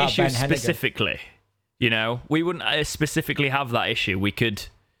have that issue specifically. You know? We wouldn't specifically have that issue. We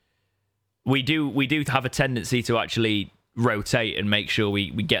do have a tendency to actually rotate and make sure we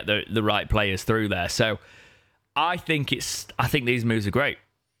get the right players through there. So I think these moves are great.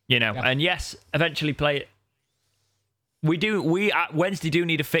 You know, and yes, eventually play. We at Wednesday do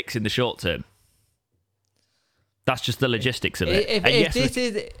need a fix in the short term. That's just the logistics of it.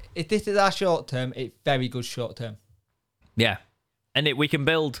 If this is our short term, it's very good short term. Yeah, and we can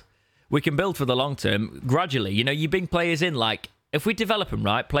build for the long term gradually. You know, you bring players in like if we develop them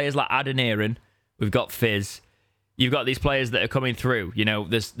right, players like Adeniran, we've got Fizz. You've got these players that are coming through. You know,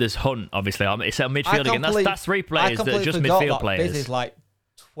 there's Hunt, obviously. It's a midfield again. That's three players that are just midfield players. Fizz is like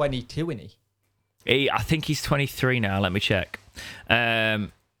 22, isn't he? I think he's 23 now. Let me check.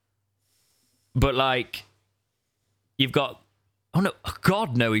 But like, you've got. Oh no! Oh,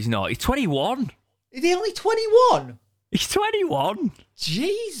 God, no, he's not. He's 21. Is he only 21? He's 21.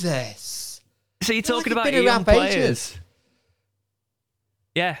 Jesus. So you're talking about young players.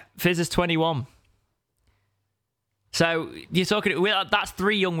 Yeah, Fizz is 21. So you're talking. That's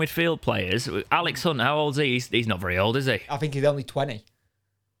three young midfield players. Alex Hunt, how old is he? He's not very old, is he? I think he's only 20.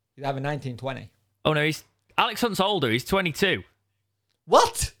 He's either 19, 20. Oh no, Alex Hunt's older. He's 22.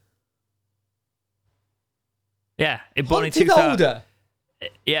 What? Yeah, he born in 2000. Older.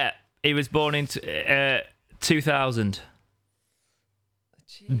 Yeah, he was born in 2000.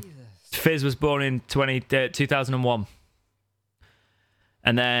 Jesus. Fizz was born in 2001.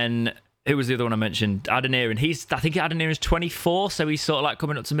 And then who was the other one I mentioned? Adeniran. I think Adeniran's 24, so he's sort of like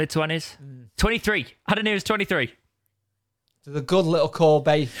coming up to mid-20s. 23. Adeniran's 23. There's a good little core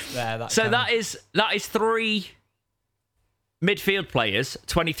base there. That is three midfield players,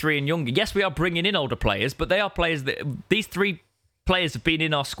 23 and younger. Yes, we are bringing in older players, but they are players that these three players have been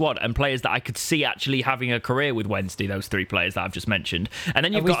in our squad and players that I could see actually having a career with Wednesday, those three players that I've just mentioned. And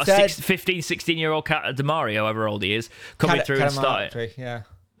then you've got a 15, 16-year-old Damari, however old he is, coming through and starting. Yeah.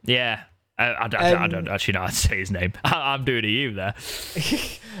 Yeah. I don't actually know how to say his name. I'm doing a you there.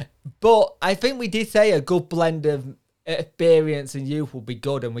 But I think we did say a good blend of experience and youth will be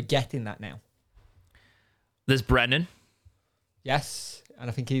good, and we're getting that now. There's Brennan. Yes, and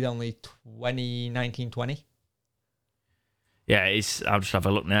I think he's only 19, 20. Yeah, I'll just have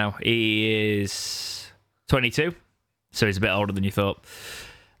a look now. He is 22, so he's a bit older than you thought.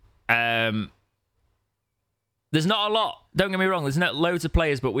 There's not a lot. Don't get me wrong. There's not loads of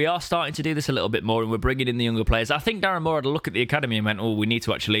players, but we are starting to do this a little bit more, and we're bringing in the younger players. I think Darren Moore had a look at the academy and went, "Oh, we need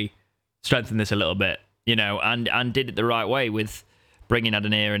to actually strengthen this a little bit," you know, and did it the right way with bringing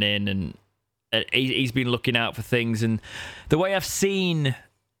Adeniran in, and he's been looking out for things. And the way I've seen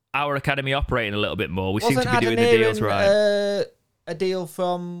our academy operating a little bit more, we seem to be doing the deals right. A deal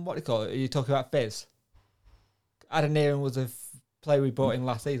from what do you call it? Are you talking about Fizz? Adeniran was a player we brought in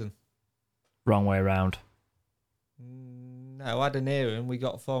last season. Wrong way around. No, Adeniran we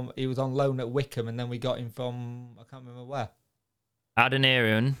got from. He was on loan at Wickham, and then we got him from. I can't remember where.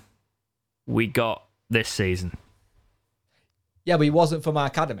 Adeniran, we got this season. Yeah, but he wasn't from our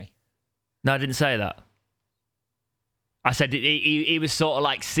academy. No, I didn't say that. I said he was sort of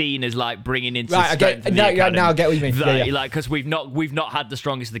like seen as like bringing into strength in the academy. Now I get what you mean. Like because we've not had the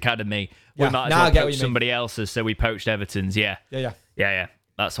strongest academy. Yeah, we might as well poach somebody else's, so we poached Everton's. Yeah.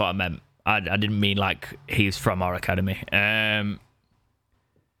 That's what I meant. I didn't mean like he's from our academy. But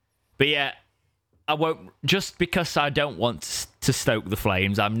yeah, I won't, just because I don't want to stoke the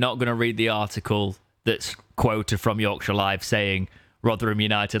flames, I'm not going to read the article that's quoted from Yorkshire Live saying Rotherham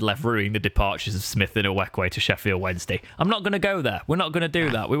United left ruining the departures of Smith and Owekwe to Sheffield Wednesday. I'm not going to go there. We're not going to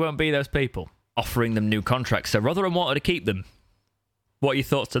do that. We won't be those people offering them new contracts. So Rotherham wanted to keep them. What are your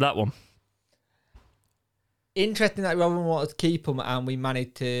thoughts to that one? Interesting that Rotherham wanted to keep them, and we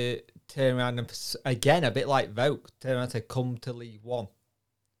managed to turn around and, again, a bit like Vogue, turn around and say, come to League One.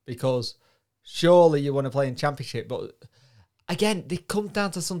 Because surely you want to play in Championship, but again, it comes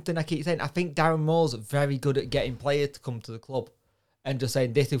down to something I keep saying. I think Darren Moore's very good at getting players to come to the club and just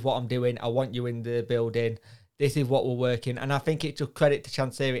saying, this is what I'm doing. I want you in the building. This is what we're working. And I think it's just credit to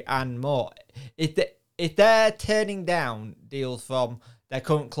Chansiri and Moore. If they're turning down deals from their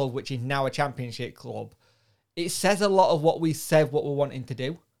current club, which is now a championship club, it says a lot of what we said, what we're wanting to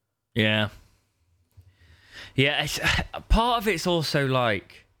do. Yeah. Yeah, part of it's also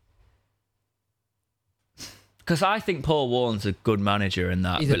like... Because I think Paul Warren's a good manager in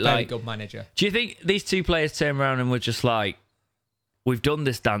that. He's a very good manager. Do you think these two players turned around and were just like, we've done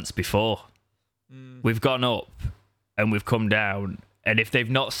this dance before. We've gone up and we've come down. And if they've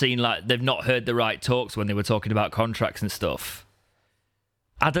not seen, like, they've not heard the right talks when they were talking about contracts and stuff.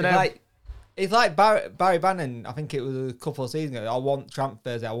 I don't know. It's like Barry Bannon, I think it was a couple of seasons ago. I want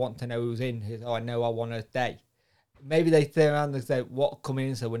transfers. I want to know who's in. I know I want to stay. Maybe they turn around and say, what coming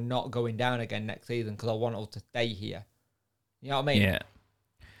in so we're not going down again next season because I want us to stay here. You know what I mean? Yeah.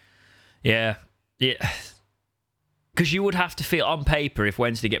 Yeah. Yeah. Because you would have to feel on paper, if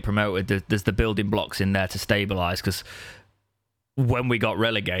Wednesday get promoted, there's the building blocks in there to stabilise. Because when we got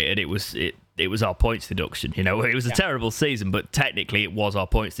relegated, it was our points deduction. You know, it was a terrible season, but technically it was our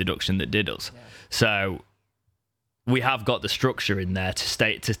points deduction that did us. Yeah. So we have got the structure in there to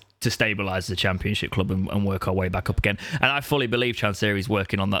stabilise the championship club and work our way back up again. And I fully believe Chansiri's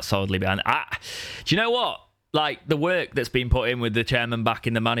working on that solidly behind. Do you know what? Like, the work that's been put in with the chairman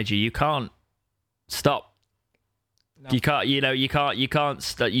backing the manager, you can't stop. No. You can't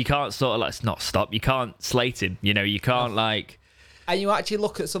sort of like not stop. You can't slate him. You know, you can't like. And you actually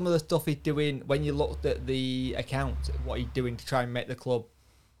look at some of the stuff he's doing when you looked at the account, what he's doing to try and make the club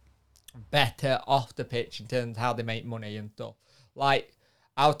better off the pitch in terms of how they make money and stuff. Like,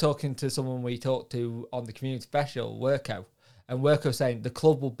 I was talking to someone we talked to on the community special, Worko, and Worko saying the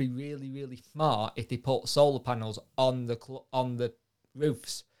club will be really, really smart if they put solar panels on the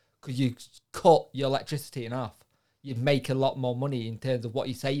roofs because you cut your electricity in half. You'd make a lot more money in terms of what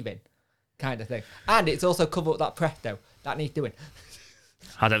you're saving, kind of thing. And it's also covered up that Presto. That needs doing.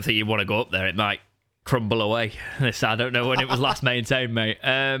 I don't think you want to go up there. It might crumble away. I don't know when it was last maintained, mate.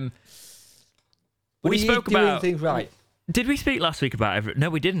 We spoke about things right. Did we speak last week about everything? No,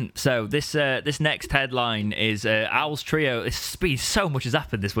 we didn't. So this next headline is Owls Trio. So much has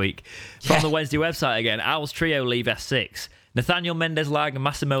happened this week. From the Wednesday website again. Owls Trio leave F6. Nathaniel Mendez-Laing,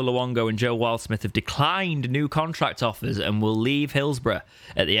 Massimo Luongo and Joe Wildsmith have declined new contract offers and will leave Hillsborough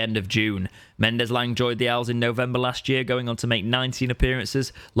at the end of June. Mendez-Laing joined the Owls in November last year, going on to make 19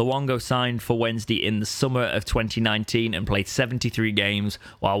 appearances. Luongo signed for Wednesday in the summer of 2019 and played 73 games,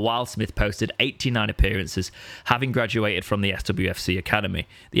 while Wildsmith posted 89 appearances, having graduated from the SWFC Academy.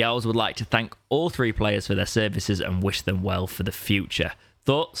 The Owls would like to thank all three players for their services and wish them well for the future.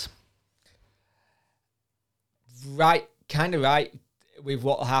 Thoughts? Right. Kind of right with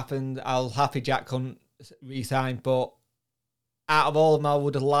what happened. I was happy Jack couldn't resign, but out of all of them, I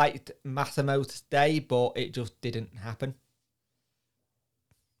would have liked Massimo to stay, but it just didn't happen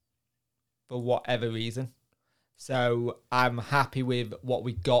for whatever reason. So I'm happy with what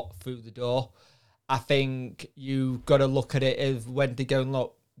we got through the door. I think you got to look at it as when they go,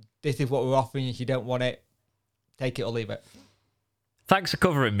 look, this is what we're offering. If you don't want it, take it or leave it. Thanks for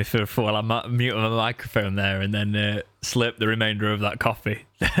covering me for while I mute my microphone there and then slurp the remainder of that coffee.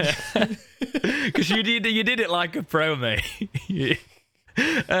 Because you did it like a pro, mate.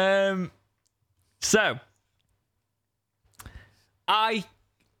 So, I'm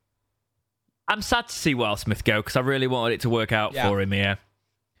sad to see Wildsmith go because I really wanted it to work out for him here.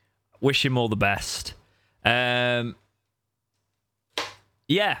 Wish him all the best. Yeah.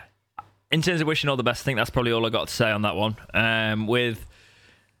 In terms of wishing all the best, I think that's probably all I got to say on that one.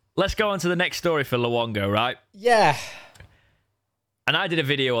 Let's go on to the next story for Luongo, right? Yeah. And I did a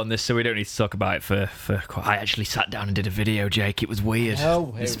video on this, so we don't need to talk about it for I actually sat down and did a video, Jake. It was weird.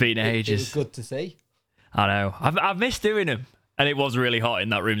 It's been ages. It was good to see. I know. I've missed doing them. And it was really hot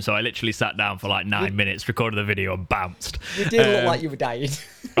in that room, so I literally sat down for like 9 minutes, recorded the video, and bounced. You did look like you were dying.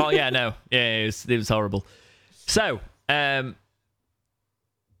 Oh, yeah, no. Yeah, it was horrible. So,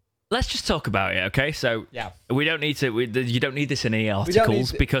 let's just talk about it, okay? So we don't need to. You don't need this in any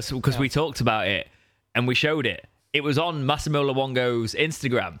articles because we talked about it and we showed it. It was on Massimo Luongo's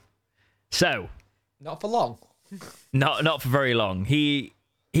Instagram. So not for long. not for very long. He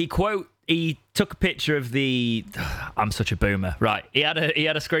took a picture of the. I'm such a boomer, right? He had a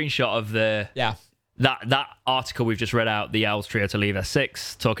screenshot of the that article we've just read out, the Owls Trio to leave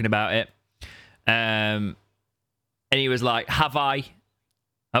S6, talking about it. And he was like, "Have I?"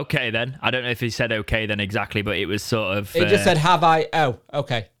 Okay, then. I don't know if he said okay then exactly, but it was sort of... It just said, have I... Oh,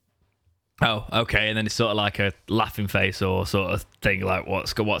 okay. Oh, okay. And then it's sort of like a laughing face or sort of thing, like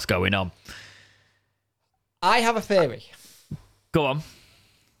what's going on. I have a theory. Go on.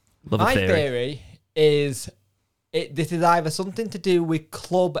 Love My a theory. theory is this is either something to do with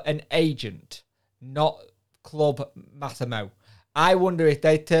club and agent, not club Massimo. I wonder if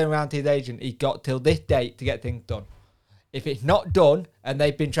they turn around to his agent, he got till this date to get things done. If it's not done and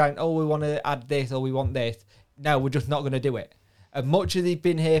they've been trying, we want to add this or we want this, no, we're just not going to do it. As much as he's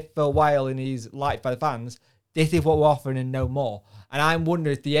been here for a while and he's liked by the fans, this is what we're offering and no more. And I'm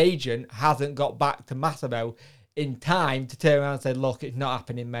wondering if the agent hasn't got back to Massimo in time to turn around and say, look, it's not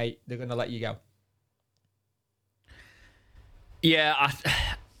happening, mate. They're going to let you go. Yeah,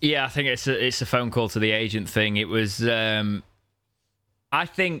 I think it's a phone call to the agent thing. It was, I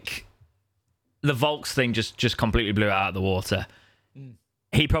think the Volks thing just completely blew it out of the water.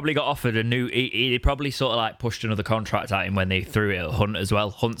 He probably got offered a new. He probably sort of like pushed another contract at him when they threw it at Hunt as well.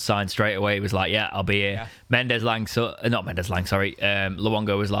 Hunt signed straight away. He was like, "Yeah, I'll be here." Yeah.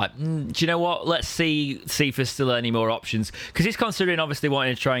 Luongo was like, "Do you know what? Let's see if there's still any more options." Because he's considering obviously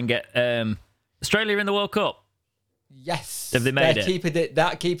wanting to try and get Australia in the World Cup. Yes. Have they made it?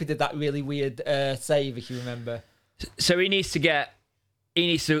 That keeper did that really weird save, if you remember. So he needs to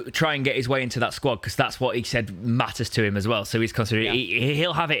try and get his way into that squad because that's what he said matters to him as well. So he's considering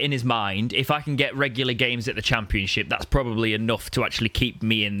he'll have it in his mind. If I can get regular games at the Championship, that's probably enough to actually keep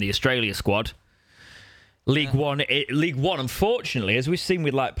me in the Australia squad. League One, unfortunately, as we've seen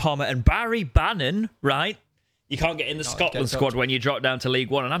with like Palmer and Barry Bannon, right? You can't get in the Scotland squad when you drop down to League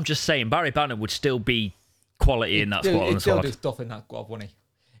One. And I'm just saying, Barry Bannon would still be quality in that squad. He'd still do stuff in that squad, wouldn't he?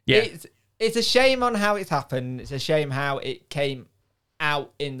 Yeah. It's a shame on how it's happened. It's a shame how it came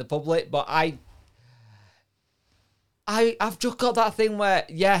out in the public, but I've just got that thing where,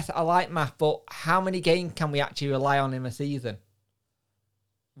 yes, I like Matt, but how many games can we actually rely on in a season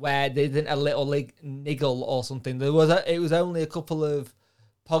where there isn't a little niggle or something? It was only a couple of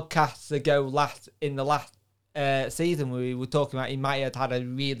podcasts ago in the last season where we were talking about he might have had a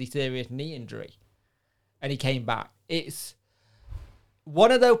really serious knee injury and he came back. It's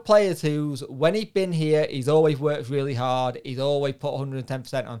one of those players who's, when he's been here, he's always worked really hard. He's always put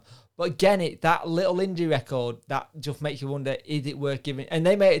 110% on. But again, that little injury record, that just makes you wonder, is it worth giving? And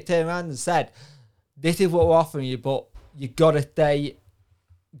they made it turn around and said, this is what we're offering you, but you got to stay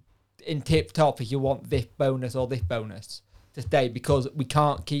in tip top if you want this bonus or this bonus to stay, because we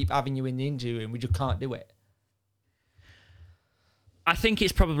can't keep having you in the injury room. We just can't do it. I think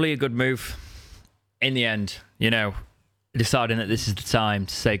it's probably a good move in the end, deciding that this is the time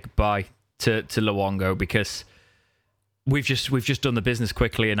to say goodbye to Luongo, because we've just done the business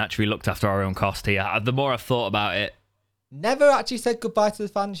quickly and actually looked after our own cost here. The more I've thought about it, never actually said goodbye to the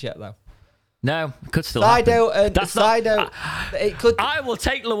fans yet, though. No, it could still happen. It could. I will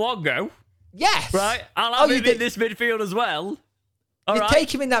take Luongo. Yes, right. I'll have him in this midfield as well. All right.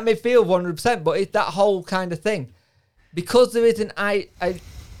 Take him in that midfield 100%, but it's that whole kind of thing, because there isn't.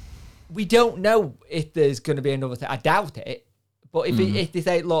 We don't know if there's going to be another thing. I doubt it. But if they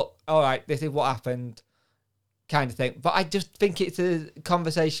say, look, all right, this is what happened, kind of thing. But I just think it's a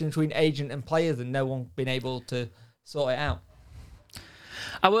conversation between agent and players and no one's been able to sort it out.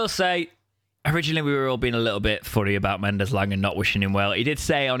 I will say, originally we were all being a little bit funny about Mendez-Laing and not wishing him well. He did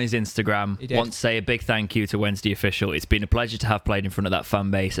say on his Instagram, want to say a big thank you to Wednesday Official. It's been a pleasure to have played in front of that fan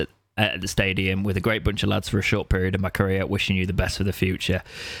base at the stadium with a great bunch of lads for a short period of my career. Wishing you the best for the future.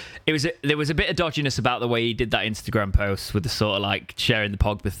 There was a bit of dodginess about the way he did that Instagram post with the sort of like sharing the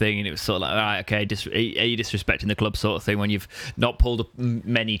Pogba thing, and it was sort of like, all right, okay, are you disrespecting the club sort of thing when you've not pulled up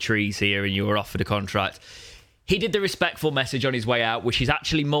many trees here and you were offered a contract. He did the respectful message on his way out, which is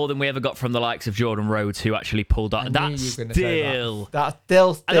actually more than we ever got from the likes of Jordan Rhodes, who actually pulled out. That's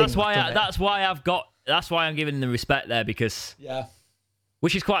why I'm giving the respect there, because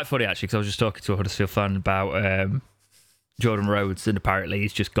which is quite funny actually, because I was just talking to a Huddersfield fan about Jordan Rhodes, and apparently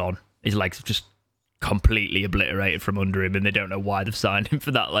he's just gone. His legs have just completely obliterated from under him, and they don't know why they've signed him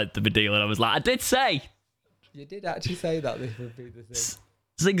for that length of a deal. And I was like, I did say. You did actually say that this would be the thing. It's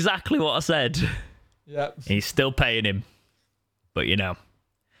exactly what I said. Yep. He's still paying him, but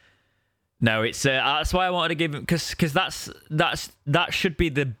no, it's that's why I wanted to give him, because that should be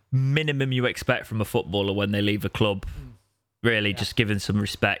the minimum you expect from a footballer when they leave a club. Really, just giving some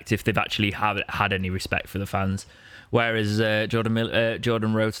respect if they've actually had any respect for the fans. Whereas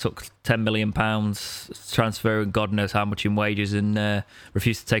Jordan Rhodes took £10 million transfer and God knows how much in wages, and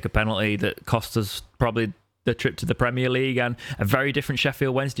refused to take a penalty that cost us probably the trip to the Premier League and a very different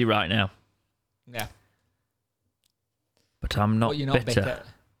Sheffield Wednesday right now. Yeah. But I'm not, bitter.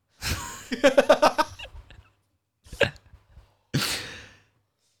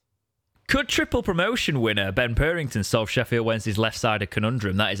 Could triple promotion winner Ben Purrington solve Sheffield Wednesday's left-sided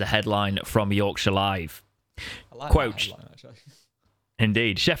conundrum? That is a headline from Yorkshire Live. I like Quote, that headline, actually.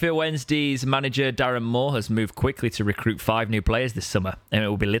 Indeed. Sheffield Wednesday's manager Darren Moore has moved quickly to recruit 5 new players this summer, and it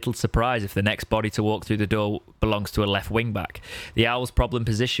will be little surprise if the next body to walk through the door belongs to a left wing-back. The Owls' problem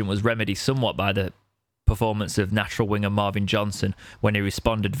position was remedied somewhat by the performance of natural winger Marvin Johnson when he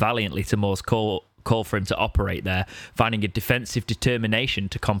responded valiantly to Moore's call for him to operate there, finding a defensive determination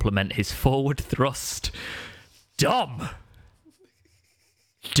to complement his forward thrust. Dom!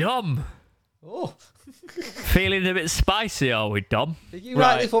 Oh. Feeling a bit spicy, are we, Dom? Did you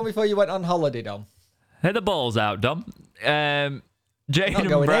write this one before you went on holiday, Dom? Hit the balls out, Dom. Not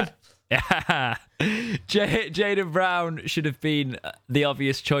going in. Jaden Brown should have been the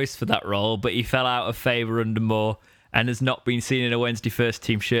obvious choice for that role, but he fell out of favour under Moore and has not been seen in a Wednesday first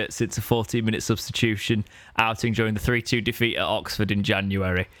team shirt since a 14-minute substitution outing during the 3-2 defeat at Oxford in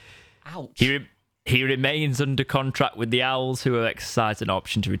January. Ouch. He remains under contract with the Owls, who have exercised an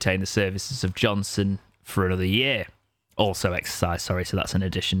option to retain the services of Johnson for another year. Also exercised, sorry, so that's an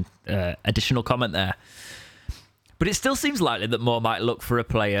additional comment there. But it still seems likely that Moore might look for a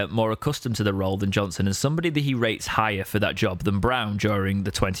player more accustomed to the role than Johnson and somebody that he rates higher for that job than Brown during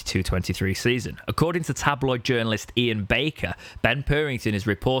the 22-23 season. According to tabloid journalist Ian Baker, Ben Purrington is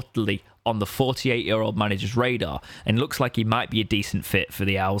reportedly on the 48-year-old manager's radar and looks like he might be a decent fit for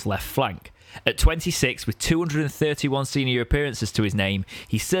the Owls' left flank. At 26, with 231 senior appearances to his name,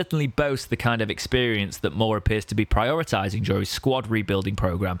 he certainly boasts the kind of experience that Moore appears to be prioritising during his squad rebuilding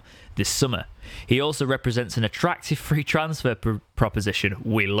programme this summer. He also represents an attractive free transfer proposition.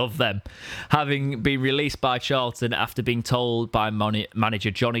 We love them. Having been released by Charlton after being told by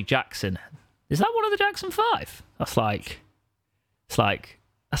manager Johnny Jackson. Is that one of the Jackson 5? That's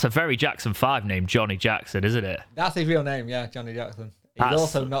a very Jackson 5 name, Johnny Jackson, isn't it? That's his real name, yeah, Johnny Jackson. He's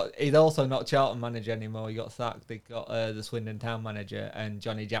also not Charlton manager anymore. He got sacked. They got the Swindon Town manager and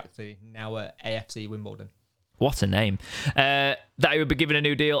Johnny Jackson now at AFC Wimbledon. What a name. That he would be given a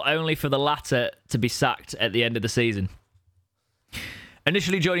new deal only for the latter to be sacked at the end of the season.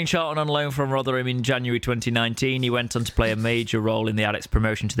 Initially joining Charlton on loan from Rotherham in January 2019, he went on to play a major role in the Addicks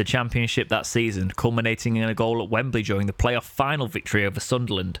promotion to the Championship that season, culminating in a goal at Wembley during the playoff final victory over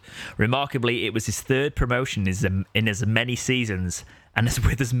Sunderland. Remarkably, it was his third promotion in as many seasons and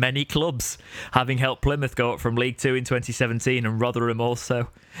with as many clubs, having helped Plymouth go up from League Two in 2017 and Rotherham also.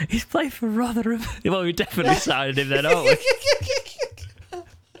 He's played for Rotherham. Well, we definitely signed him then, aren't we?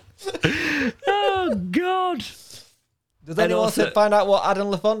 Oh, God. Does anyone want to find out what Adam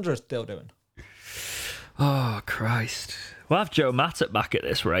Lafondra is still doing? Oh, Christ. We'll have Joe Mattock back at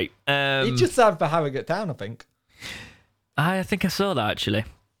this rate. He just signed for Harrogate Town, I think. I think I saw that, actually.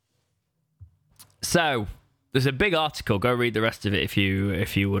 So, there's a big article. Go read the rest of it if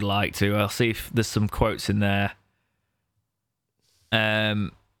you would like to. I'll see if there's some quotes in there.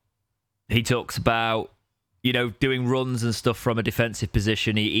 He talks about, doing runs and stuff from a defensive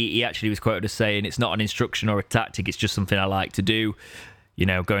position. He actually was quoted as saying, it's not an instruction or a tactic, it's just something I like to do,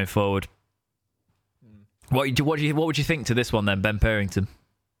 going forward. What would you think to this one then, Ben Purrington?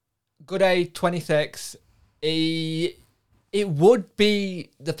 Good age, 26. It would be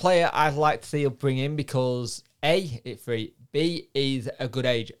the player I'd like to see him bring in because A, it's free, B, is a good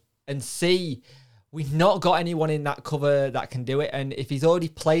age, and C, we've not got anyone in that cover that can do it. And if he's already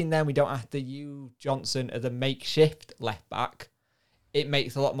playing there, we don't have to use Johnson as a makeshift left back. It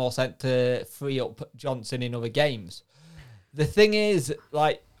makes a lot more sense to free up Johnson in other games. The thing is,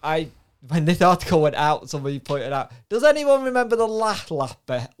 when this article went out, somebody pointed out, does anyone remember the last left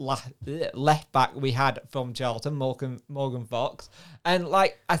back we had from Charlton, Morgan Fox? And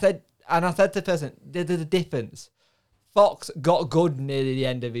I said to the person, there's a difference. Fox got good near the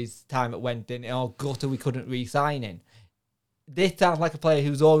end of his time at Wenton, or gutter we couldn't re-sign him. This sounds like a player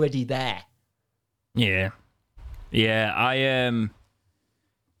who's already there. Yeah,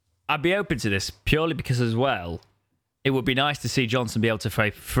 I'd be open to this purely because as well, it would be nice to see Johnson be able to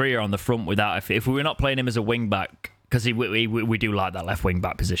play freer on the front without if we were not playing him as a wing back, because we do like that left wing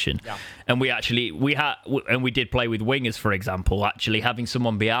back position. Yeah. And we did play with wingers, for example, actually having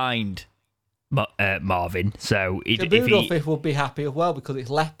someone behind Marvin. So Budolfi would be happy as well because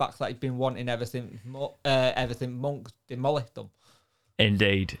it's left backs that he's been wanting ever since Monk demolished them.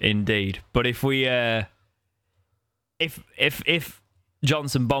 Indeed. But if we if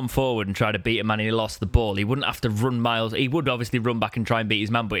Johnson bombed forward and tried to beat him and he lost the ball, he wouldn't have to run miles. He would obviously run back and try and beat his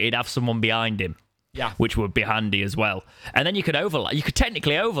man, but he'd have someone behind him, which would be handy as well. And then you could overlap. You could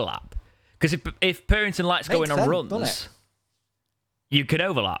technically overlap because if Purrington likes going on runs, you could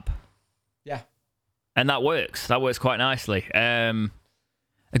overlap. Yeah, and that works. That works quite nicely. And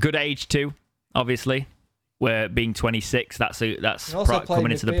A good age too, obviously. We're being 26. That's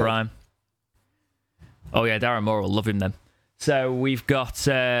coming into the prime. Oh yeah, Darren Moore will love him then. So we've got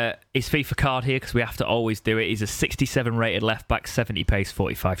his FIFA card here because we have to always do it. He's a 67 rated left back, 70 pace,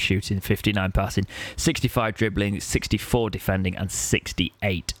 45 shooting, 59 passing, 65 dribbling, 64 defending, and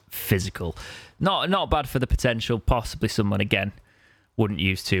 68 physical. Not bad for the potential. Possibly someone again wouldn't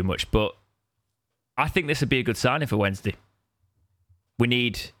use too much, but I think this would be a good signing for Wednesday.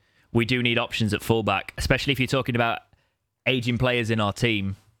 We do need options at fullback, especially if you're talking about aging players in our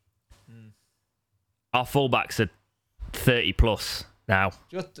team. Our fullbacks are 30 plus now.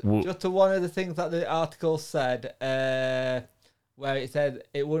 Just to one of the things that the article said, where it said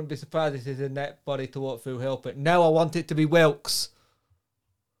it wouldn't be surprised if there's a net body to walk through Hill, but no, I want it to be Wilkes.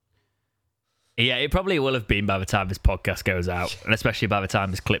 Yeah, it probably will have been by the time this podcast goes out, and especially by the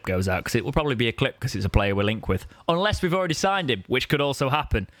time this clip goes out, because it will probably be a clip because it's a player we're linked with, unless we've already signed him, which could also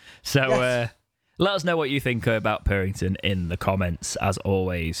happen. So yes. Let us know what you think about Purrington in the comments, as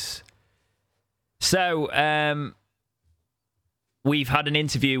always. So, we've had an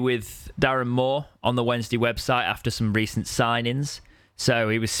interview with Darren Moore on the Wednesday website after some recent signings. So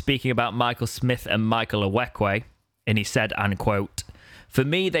he was speaking about Michael Smith and Michael Awekwe, and he said, and quote, "For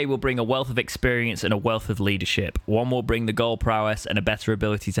me, they will bring a wealth of experience and a wealth of leadership. One will bring the goal prowess and a better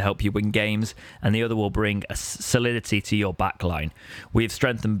ability to help you win games, and the other will bring a solidity to your backline. We have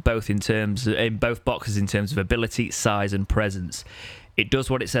strengthened in both boxes in terms of ability, size, and presence. It does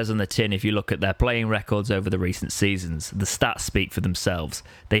what it says on the tin if you look at their playing records over the recent seasons. The stats speak for themselves.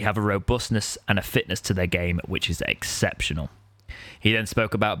 They have a robustness and a fitness to their game, which is exceptional." He then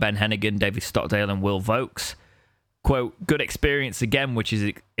spoke about Ben Hennigan, David Stockdale, and Will Vokes. Quote, "Good experience again, which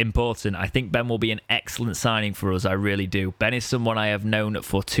is important. I think Ben will be an excellent signing for us, I really do. Ben is someone I have known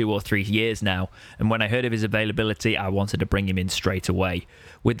for 2 or 3 years now, and when I heard of his availability, I wanted to bring him in straight away.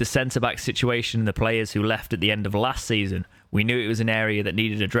 With the centre-back situation and the players who left at the end of last season, we knew it was an area that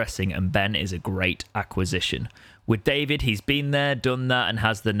needed addressing, and Ben is a great acquisition. With David, he's been there, done that, and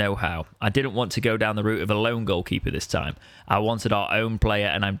has the know-how. I didn't want to go down the route of a lone goalkeeper this time. I wanted our own player,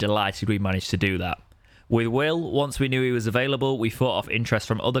 and I'm delighted we managed to do that. With Will, once we knew he was available, we fought off interest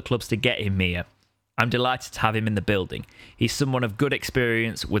from other clubs to get him here. I'm delighted to have him in the building. He's someone of good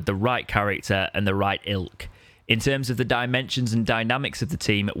experience with the right character and the right ilk. In terms of the dimensions and dynamics of the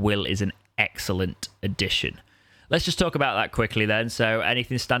team, Will is an excellent addition." Let's just talk about that quickly then. So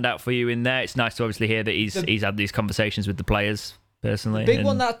anything stand out for you in there? It's nice to obviously hear that he's had these conversations with the players personally. The big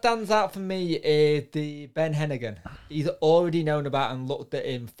one that stands out for me is the Ben Hennigan. He's already known about and looked at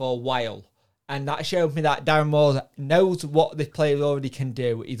him for a while. And that showed me that Darren Moore knows what this player already can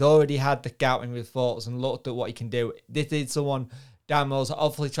do. He's already had the scouting reports and looked at what he can do. This is someone Darren Moore's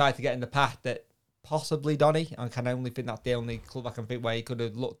obviously tried to get in the past that possibly Donny. I can only think that's the only club I can think where he could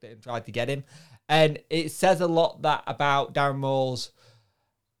have looked at and tried to get him. And it says a lot about Darren Moore's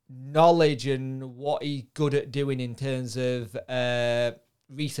knowledge and what he's good at doing in terms of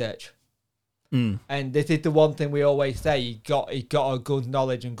research. And this is the one thing we always say, he got a good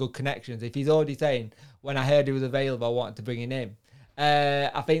knowledge and good connections. If he's already saying, when I heard he was available, I wanted to bring him in.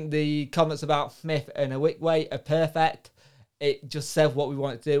 I think the comments about Smith and Awekwe are perfect. It just says what we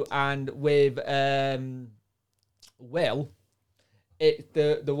want to do. And with Will, it's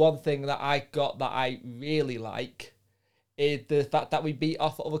the one thing that I got that I really like is the fact that we beat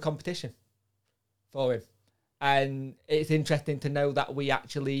off other competition for him. And it's interesting to know that we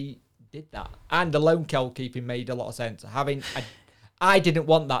actually did that. And the lone goalkeeping made a lot of sense. I didn't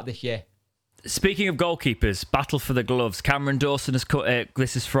want that this year. Speaking of goalkeepers, battle for the gloves. Cameron Dawson has cut.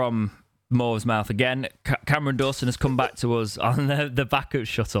 This is from Moore's mouth again. Cameron Dawson has come back to us on the back of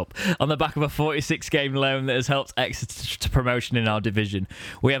on the back of a 46-game loan that has helped Exeter to promotion in our division.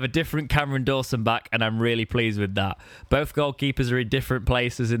 We have a different Cameron Dawson back, and I'm really pleased with that. Both goalkeepers are in different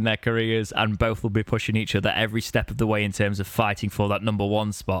places in their careers, and both will be pushing each other every step of the way in terms of fighting for that number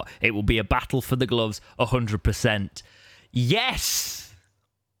 1 spot. It will be a battle for the gloves, 100%. Yes!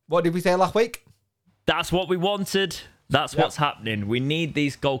 What did we say last week? That's what we wanted. That's what's happening. We need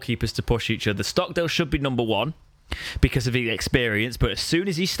these goalkeepers to push each other. Stockdale should be number 1 because of his experience, but as soon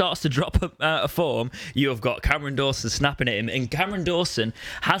as he starts to drop a form, you have got Cameron Dawson snapping at him, and Cameron Dawson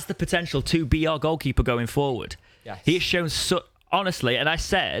has the potential to be our goalkeeper going forward. Yes. He has shown, honestly, and I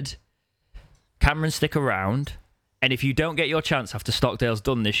said, Cameron, stick around, and if you don't get your chance after Stockdale's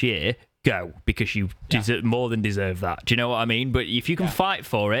done this year, go, because you more than deserve that. Do you know what I mean? But if you can fight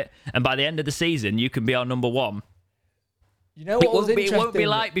for it, and by the end of the season, you can be our number 1, you know what it won't be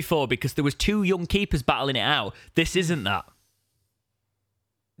like before because there was 2 young keepers battling it out. This isn't that.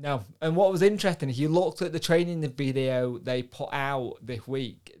 No. And what was interesting, if you looked at the training video they put out this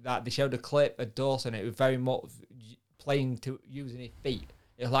week, that they showed a clip of Dawson, it was very much playing to using his feet.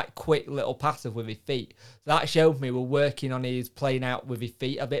 It was like quick little passes with his feet. So that showed me we're working on his playing out with his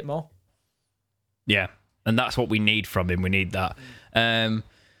feet a bit more. Yeah, and that's what we need from him. We need that.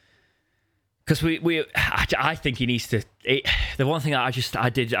 Because I think he needs to. The one thing I've just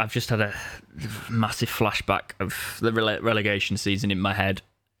had a massive flashback of the relegation season in my head.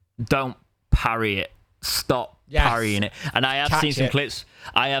 Don't parry it. Stop parrying it. And I have seen some clips.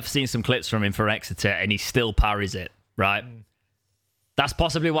 I have seen some clips from him for Exeter, and he still parries it. Right. That's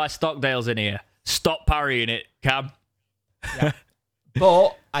possibly why Stockdale's in here. Stop parrying it, Cam. Yeah.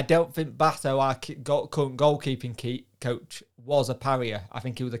 But I don't think Basso, our current goalkeeping coach, was a parrier. I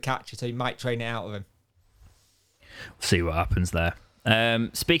think he was a catcher, so he might train it out of him. We'll see what happens there.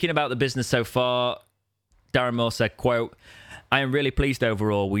 Speaking about the business so far, Darren Moore said, quote, I am really pleased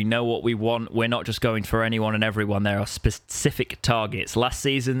overall. We know what we want. We're not just going for anyone and everyone. There are specific targets. Last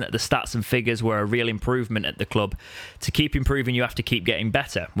season, the stats and figures were a real improvement at the club. To keep improving, you have to keep getting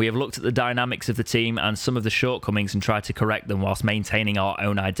better. We have looked at the dynamics of the team and some of the shortcomings and tried to correct them whilst maintaining our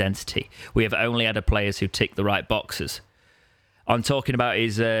own identity. We have only added players who tick the right boxes. On talking about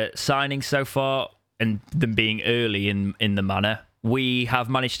his signings so far and them being early in the manner, we have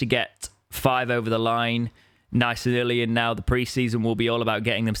managed to get 5 over the line nice and early, and now the pre-season will be all about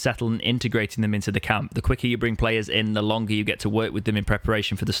getting them settled and integrating them into the camp. The quicker you bring players in, the longer you get to work with them in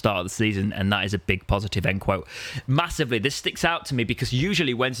preparation for the start of the season, and that is a big positive, end quote. Massively, this sticks out to me because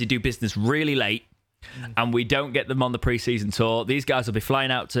usually Wednesday do business really late, and we don't get them on the pre-season tour. These guys will be flying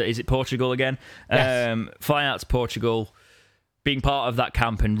out to, is it Portugal again? Yes. Flying out to Portugal, being part of that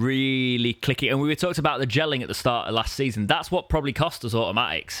camp and really clicking. And we were talked about the gelling at the start of last season. That's what probably cost us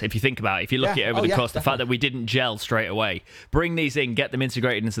automatics, if you think about it. If you look at it over the course, the fact that we didn't gel straight away. Bring these in, get them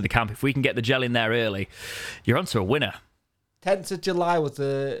integrated into the camp. If we can get the gel in there early, you're onto a winner. 10th of July was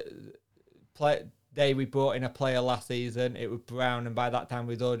the day we brought in a player last season. It was Brown, and by that time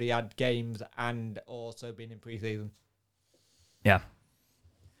we'd already had games and also been in pre-season. Yeah.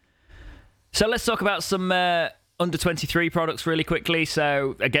 So let's talk about some under-23 products really quickly.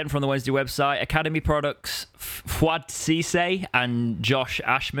 So, again, from the Wednesday website, Academy products, Fouad Cisse and Josh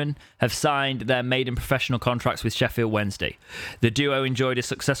Ashman have signed their maiden professional contracts with Sheffield Wednesday. The duo enjoyed a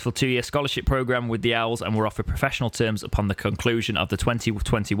successful 2-year scholarship programme with the Owls and were offered professional terms upon the conclusion of the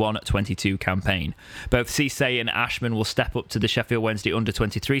 2021-22 campaign. Both Cisse and Ashman will step up to the Sheffield Wednesday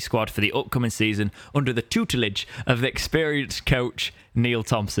under-23 squad for the upcoming season under the tutelage of the experienced coach Neil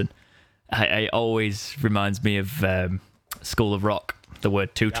Thompson. It always reminds me of School of Rock, the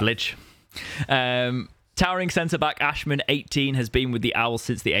word tutelage. Yeah. Towering centre-back Ashman, 18, has been with the Owls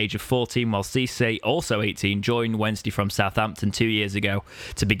since the age of 14, while Cisse, also 18, joined Wednesday from Southampton 2 years ago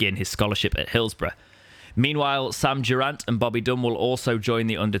to begin his scholarship at Hillsborough. Meanwhile, Sam Durant and Bobby Dunn will also join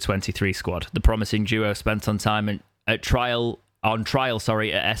the under-23 squad. The promising duo spent on time at trial at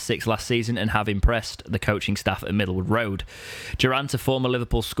S6 last season and have impressed the coaching staff at Middlewood Road. Durant, a former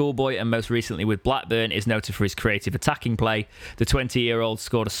Liverpool schoolboy and most recently with Blackburn, is noted for his creative attacking play. The 20-year-old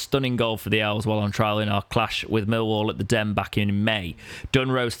scored a stunning goal for the Owls while on trial in our clash with Millwall at the Den back in May.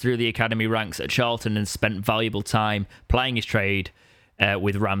 Dunn rose through the academy ranks at Charlton and spent valuable time playing his trade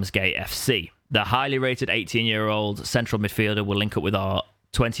with Ramsgate FC. The highly rated 18-year-old central midfielder will link up with our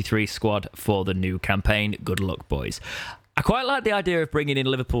 23 squad for the new campaign. Good luck, boys. I quite like the idea of bringing in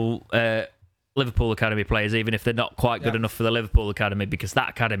Liverpool Academy players, even if they're not quite good enough for the Liverpool Academy, because that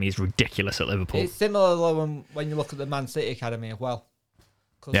academy is ridiculous at Liverpool. It's similar when you look at the Man City Academy as well.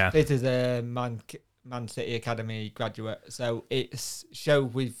 Because this is a Man City Academy graduate, so it's show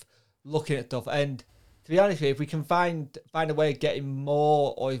we've looking at stuff. And to be honest with you, if we can find a way of getting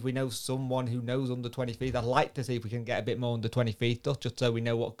more, or if we know someone who knows under 23s, I'd like to see if we can get a bit more under 23 stuff, just so we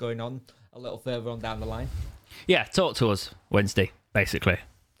know what's going on a little further on down the line. Yeah, talk to us Wednesday, basically.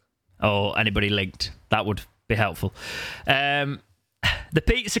 Or anybody linked. That would be helpful. The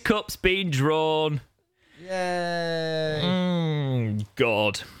Pizza Cup's been drawn. Yay.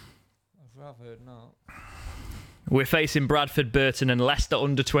 God. I'd rather not. We're facing Bradford, Burton and Leicester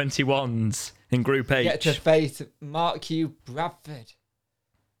under-21s in Group H. Get to face Mark Hugh Bradford.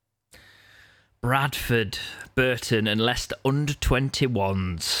 Bradford, Burton and Leicester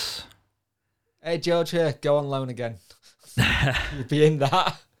under-21s. Hey, George, go on loan again. You'd be in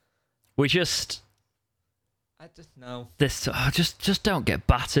that. I just know. Just don't get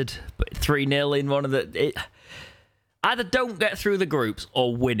battered. But 3-0 in one of the... either don't get through the groups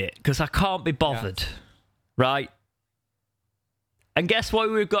or win it, because I can't be bothered. Yeah. Right? And guess what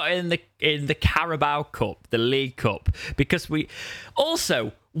we've got in the Carabao Cup, the League Cup? Because we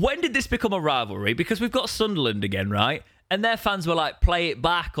also, when did this become a rivalry? Because we've got Sunderland again, right? And their fans were like, play it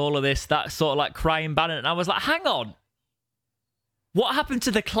back, all of this, that sort of like crying banner. And I was like, hang on. What happened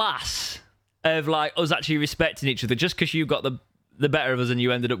to the class of like us actually respecting each other just because you got the better of us and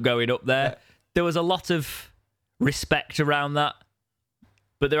you ended up going up there? Yeah. There was a lot of respect around that.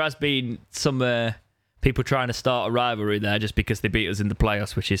 But there has been some people trying to start a rivalry there just because they beat us in the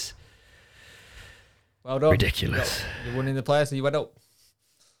playoffs, which is well done. Ridiculous. You won in the playoffs and you went up.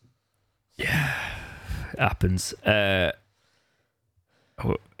 Yeah, it happens.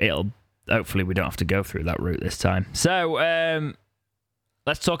 Hopefully we don't have to go through that route this time. So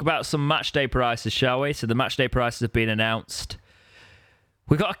let's talk about some match day prices, shall we? So the match day prices have been announced.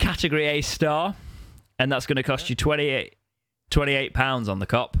 We've got a Category A star, and that's going to cost you £28 on the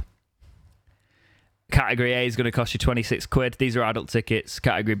cop. Category A is going to cost you £26. These are adult tickets.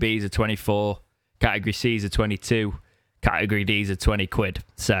 Category B's are 24. Category C's are 22. Category D's are 20 quid.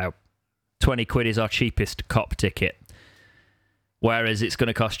 So £20 is our cheapest cop ticket. Whereas it's going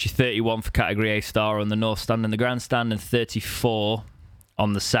to cost you 31 for Category A star on the North Stand and the Grandstand and 34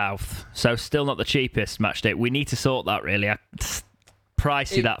 on the South. So still not the cheapest match day. We need to sort that really.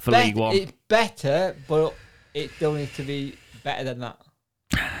 Pricey that for League One. It's better, but it still needs to be better than that.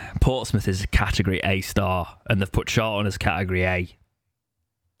 Portsmouth is a Category A star, and they've put Charlton as Category A.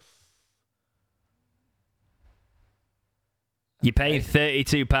 You paid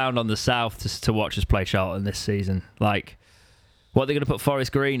 £32 on the South to watch us play Charlton this season. Like, what are they going to put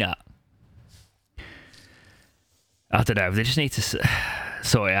Forest Green at? I don't know. They just need to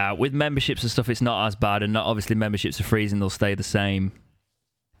sort it out. With memberships and stuff, it's not as bad, and not obviously memberships are freezing; they'll stay the same.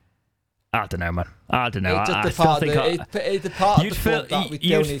 I don't know, man. I don't know. It's the part of the club that we still need to do.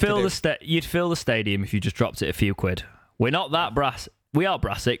 You'd fill the stadium if you just dropped it a few quid. We're not that brass. We are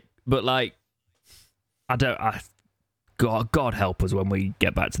brassic, but like, God help us when we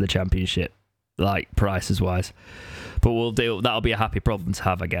get back to the Championship, like prices wise. But we'll deal. That'll be a happy problem to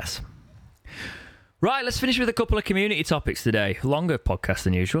have, I guess. Right, let's finish with a couple of community topics today. Longer podcast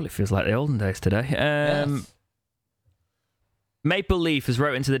than usual. It feels like the olden days today. Yes. Maple Leaf has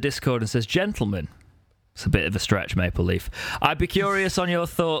wrote into the Discord and says, "Gentlemen," it's a bit of a stretch, Maple Leaf, "I'd be curious on your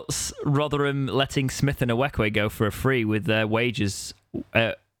thoughts, Rotherham letting Smith and Awekwe go for a free with their wages,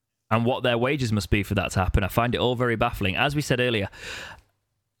 and what their wages must be for that to happen. I find it all very baffling. As we said earlier,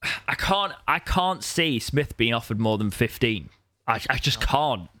 I can't see Smith being offered more than 15. I just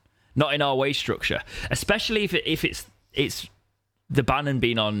can't. Not in our wage structure, especially if it's the Bannon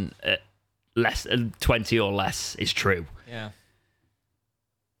being on less than 20 or less is true. Yeah.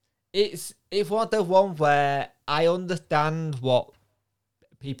 It's one of the ones where I understand what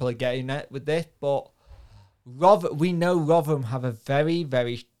people are getting at with this, but we know Rotherham have a very,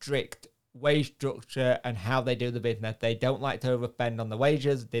 very strict wage structure and how they do the business. They don't like to overspend on the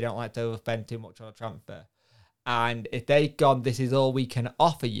wages. They don't like to overspend too much on a transfer. And if they've gone, this is all we can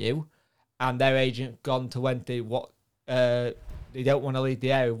offer you, and their agent gone to Wendy, what they don't want to leave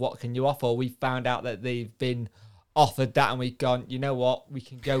the area, what can you offer? We found out that they've been offered that, and we've gone, you know what, we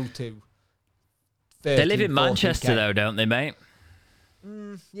can go to 30, they live in Manchester, though, don't they, mate?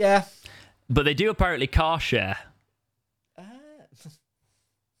 Yeah. But they do apparently car share.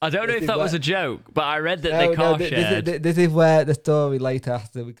 I don't know if that was a joke, but I read that they car shared. This is where the story later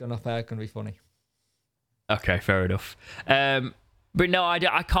after we've gone off air can be funny. Okay, fair enough. But no,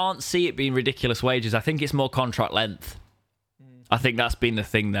 I can't see it being ridiculous wages. I think it's more contract length. I think that's been the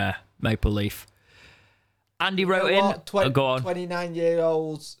thing there, Maple Leaf. Andy wrote in. Go on.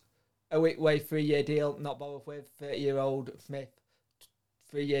 29-year-olds, Awekwe 3-year deal, not bothered with. 30-year-old Smith,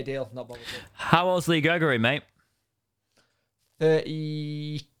 3-year deal, not bothered with. How old's Lee Gregory, mate?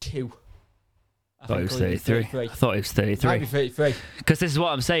 32. I thought he was 33. I thought he was 33. Might be 33. Because this is what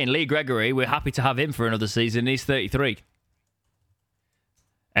I'm saying. Lee Gregory, we're happy to have him for another season. He's 33.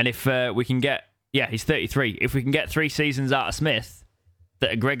 And if we can get... Yeah, he's 33. If we can get 3 seasons out of Smith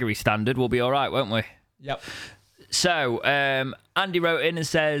that are Gregory standard, we'll be all right, won't we? Yep. So, Andy wrote in and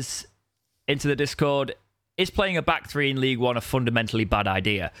says into the Discord, "Is playing a back three in League One a fundamentally bad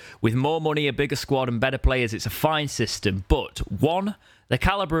idea? With more money, a bigger squad and better players, it's a fine system. But, 1, the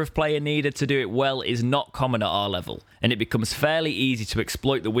calibre of player needed to do it well is not common at our level, and it becomes fairly easy to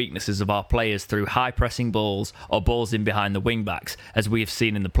exploit the weaknesses of our players through high-pressing balls or balls in behind the wing-backs, as we have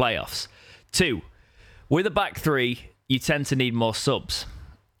seen in the playoffs. 2, with a back three, you tend to need more subs.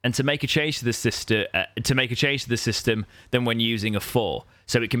 And to make a change to the system, than when using a 4,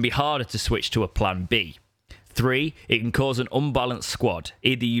 so it can be harder to switch to a plan B. 3, it can cause an unbalanced squad.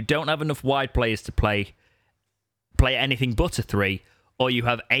 Either you don't have enough wide players to play play anything but a 3, or you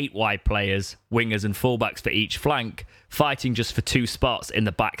have 8 wide players, wingers and fullbacks for each flank, fighting just for 2 spots in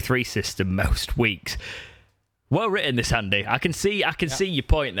the back 3 system most weeks. Well written, this, Andy. I can see your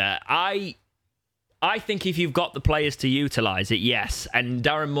point there. I think if you've got the players to utilise it, yes. And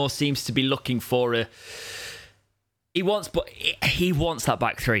Darren Moore seems to be looking for he wants that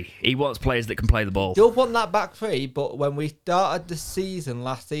back 3. He wants players that can play the ball. You'll want that back 3, but when we started the season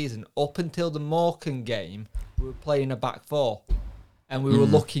last season, up until the Morecambe game, we were playing a back 4. And we were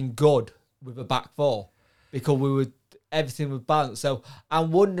looking good with a back 4 because everything was balanced. So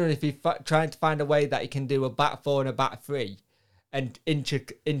I'm wondering if he's trying to find a way that he can do a back 4 and a back 3 and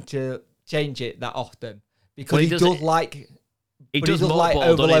interchange it that often, because he does like ball,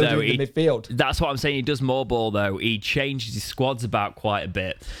 overloading the midfield. That's what I'm saying. He does more ball, though. He changes his squads about quite a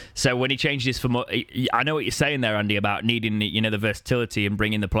bit. So when he changes for more, I know what you're saying there, Andy, about needing the versatility and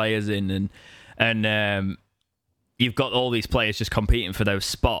bringing the players in, and you've got all these players just competing for those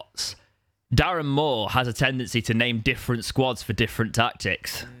spots. Darren Moore has a tendency to name different squads for different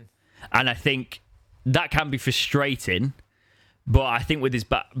tactics. And I think that can be frustrating. But I think with his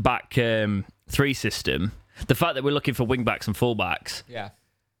back 3 system, the fact that we're looking for wing-backs and full-backs,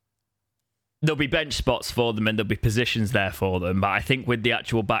 there'll be bench spots for them and there'll be positions there for them. But I think with the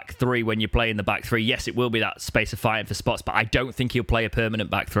actual back 3, when you're playing the back 3, yes, it will be that space of fighting for spots, but I don't think he'll play a permanent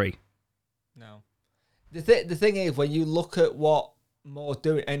back 3. No. The thing is, when you look at what Moore's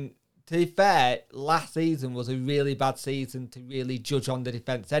doing, and to be fair, last season was a really bad season to really judge on the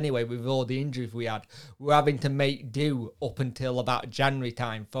defence anyway, with all the injuries we had. We were having to make do up until about January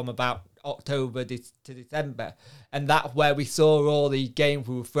time, from about October to December. And that's where we saw all the games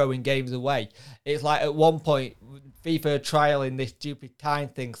we were throwing games away. It's like at one point, FIFA trialing this stupid time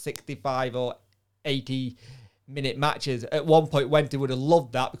thing, 65 or 80-minute matches. At one point, Wenty would have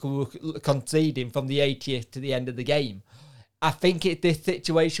loved that because we were conceding from the 80th to the end of the game. I think it's this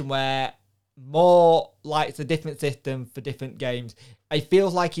situation where Moore likes a different system for different games. It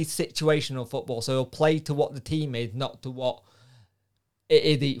feels like he's situational football, so he'll play to what the team is, not to what it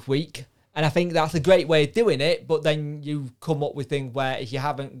is each week. And I think that's a great way of doing it, but then you come up with things where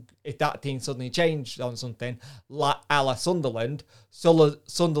if that team suddenly changed on something, like a la Sunderland,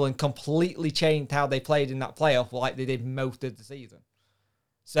 Sunderland completely changed how they played in that playoff like they did most of the season.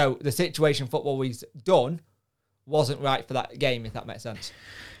 So the situation football we've done wasn't right for that game, if that makes sense.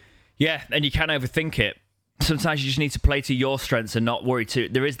 Yeah, and you can overthink it. Sometimes you just need to play to your strengths and not worry too.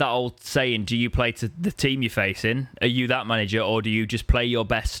 There is that old saying, do you play to the team you're facing? Are you that manager, or do you just play your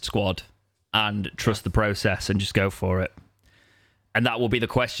best squad and trust the process and just go for it? And that will be the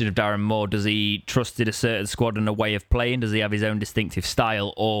question of Darren Moore. Does he trust in a certain squad and a way of playing? Does he have his own distinctive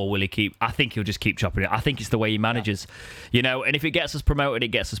style, or will he keep... I think he'll just keep chopping it. I think it's the way he manages. Yeah. And if it gets us promoted, it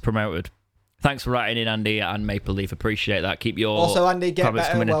gets us promoted. Thanks for writing in, Andy and Maple Leaf. Appreciate that. Keep your also, Andy, get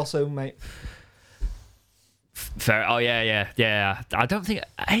better coming well in. soon, mate. Fair. Oh, yeah. I don't think...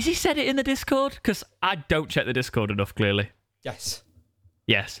 Has he said it in the Discord? Because I don't check the Discord enough, clearly. Yes.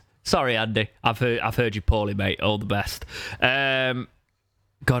 Sorry, Andy. I've heard you poorly, mate. All the best. God,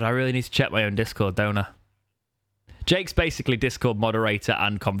 I really need to check my own Discord, don't I? Jake's basically Discord moderator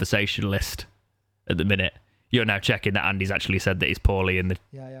and conversationalist at the minute. You're now checking that Andy's actually said that he's poorly in the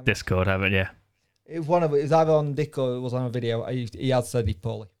Discord, haven't you? It was either on Discord or it was on a video. He has said he's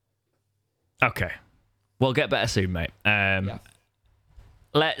poorly. Okay. Well, get better soon, mate.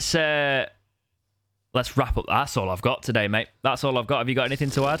 Let's wrap up. That's all I've got today, mate. That's all I've got. Have you got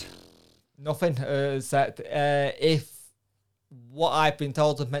anything to add? Nothing. If what I've been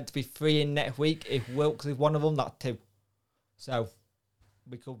told is meant to be 3 in next week, if Wilkes is one of them, that's 2. So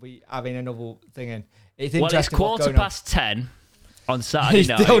we could be having another thing in. It's interesting. Well, it's 10:15 on Saturday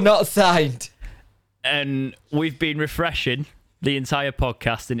night. He's still not signed. And we've been refreshing the entire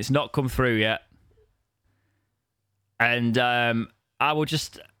podcast and it's not come through yet. And I will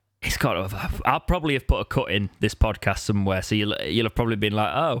just... I'll probably have put a cut in this podcast somewhere, so you'll have probably been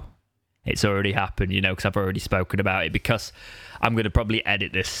like, oh, it's already happened, because I've already spoken about it, because I'm going to probably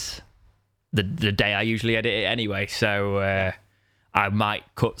edit this the day I usually edit it anyway, so I might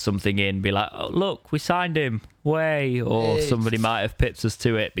cut something in, be like, oh, look, we signed him, or somebody might have pipped us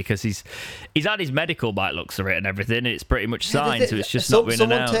to it, because he's had his medical by looks of it and everything, and it's pretty much signed, so it's just not been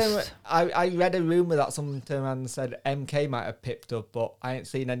announced. I read a rumour that someone turned around and said MK might have pipped up, but I ain't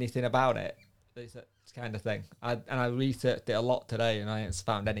seen anything about it. It's kind of thing. I researched it a lot today, and I ain't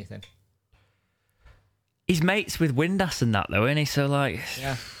found anything. He's mates with Windass and that, though, isn't he? So, like...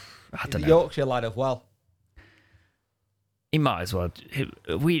 Yeah. I don't know. Yorkshire lad as well. He might as well.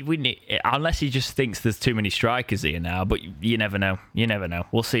 We need, unless he just thinks there's too many strikers here now. But you never know.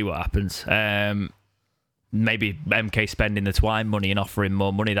 We'll see what happens. maybe MK spending the Twine money and offering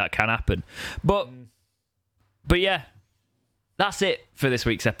more money, that can happen. But yeah, that's it for this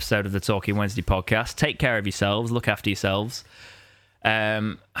week's episode of the Talking Wednesday podcast. Take care of yourselves, look after yourselves.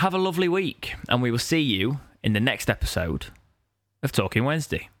 Have a lovely week, and we will see you in the next episode of Talking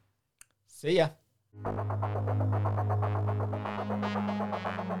Wednesday. See ya.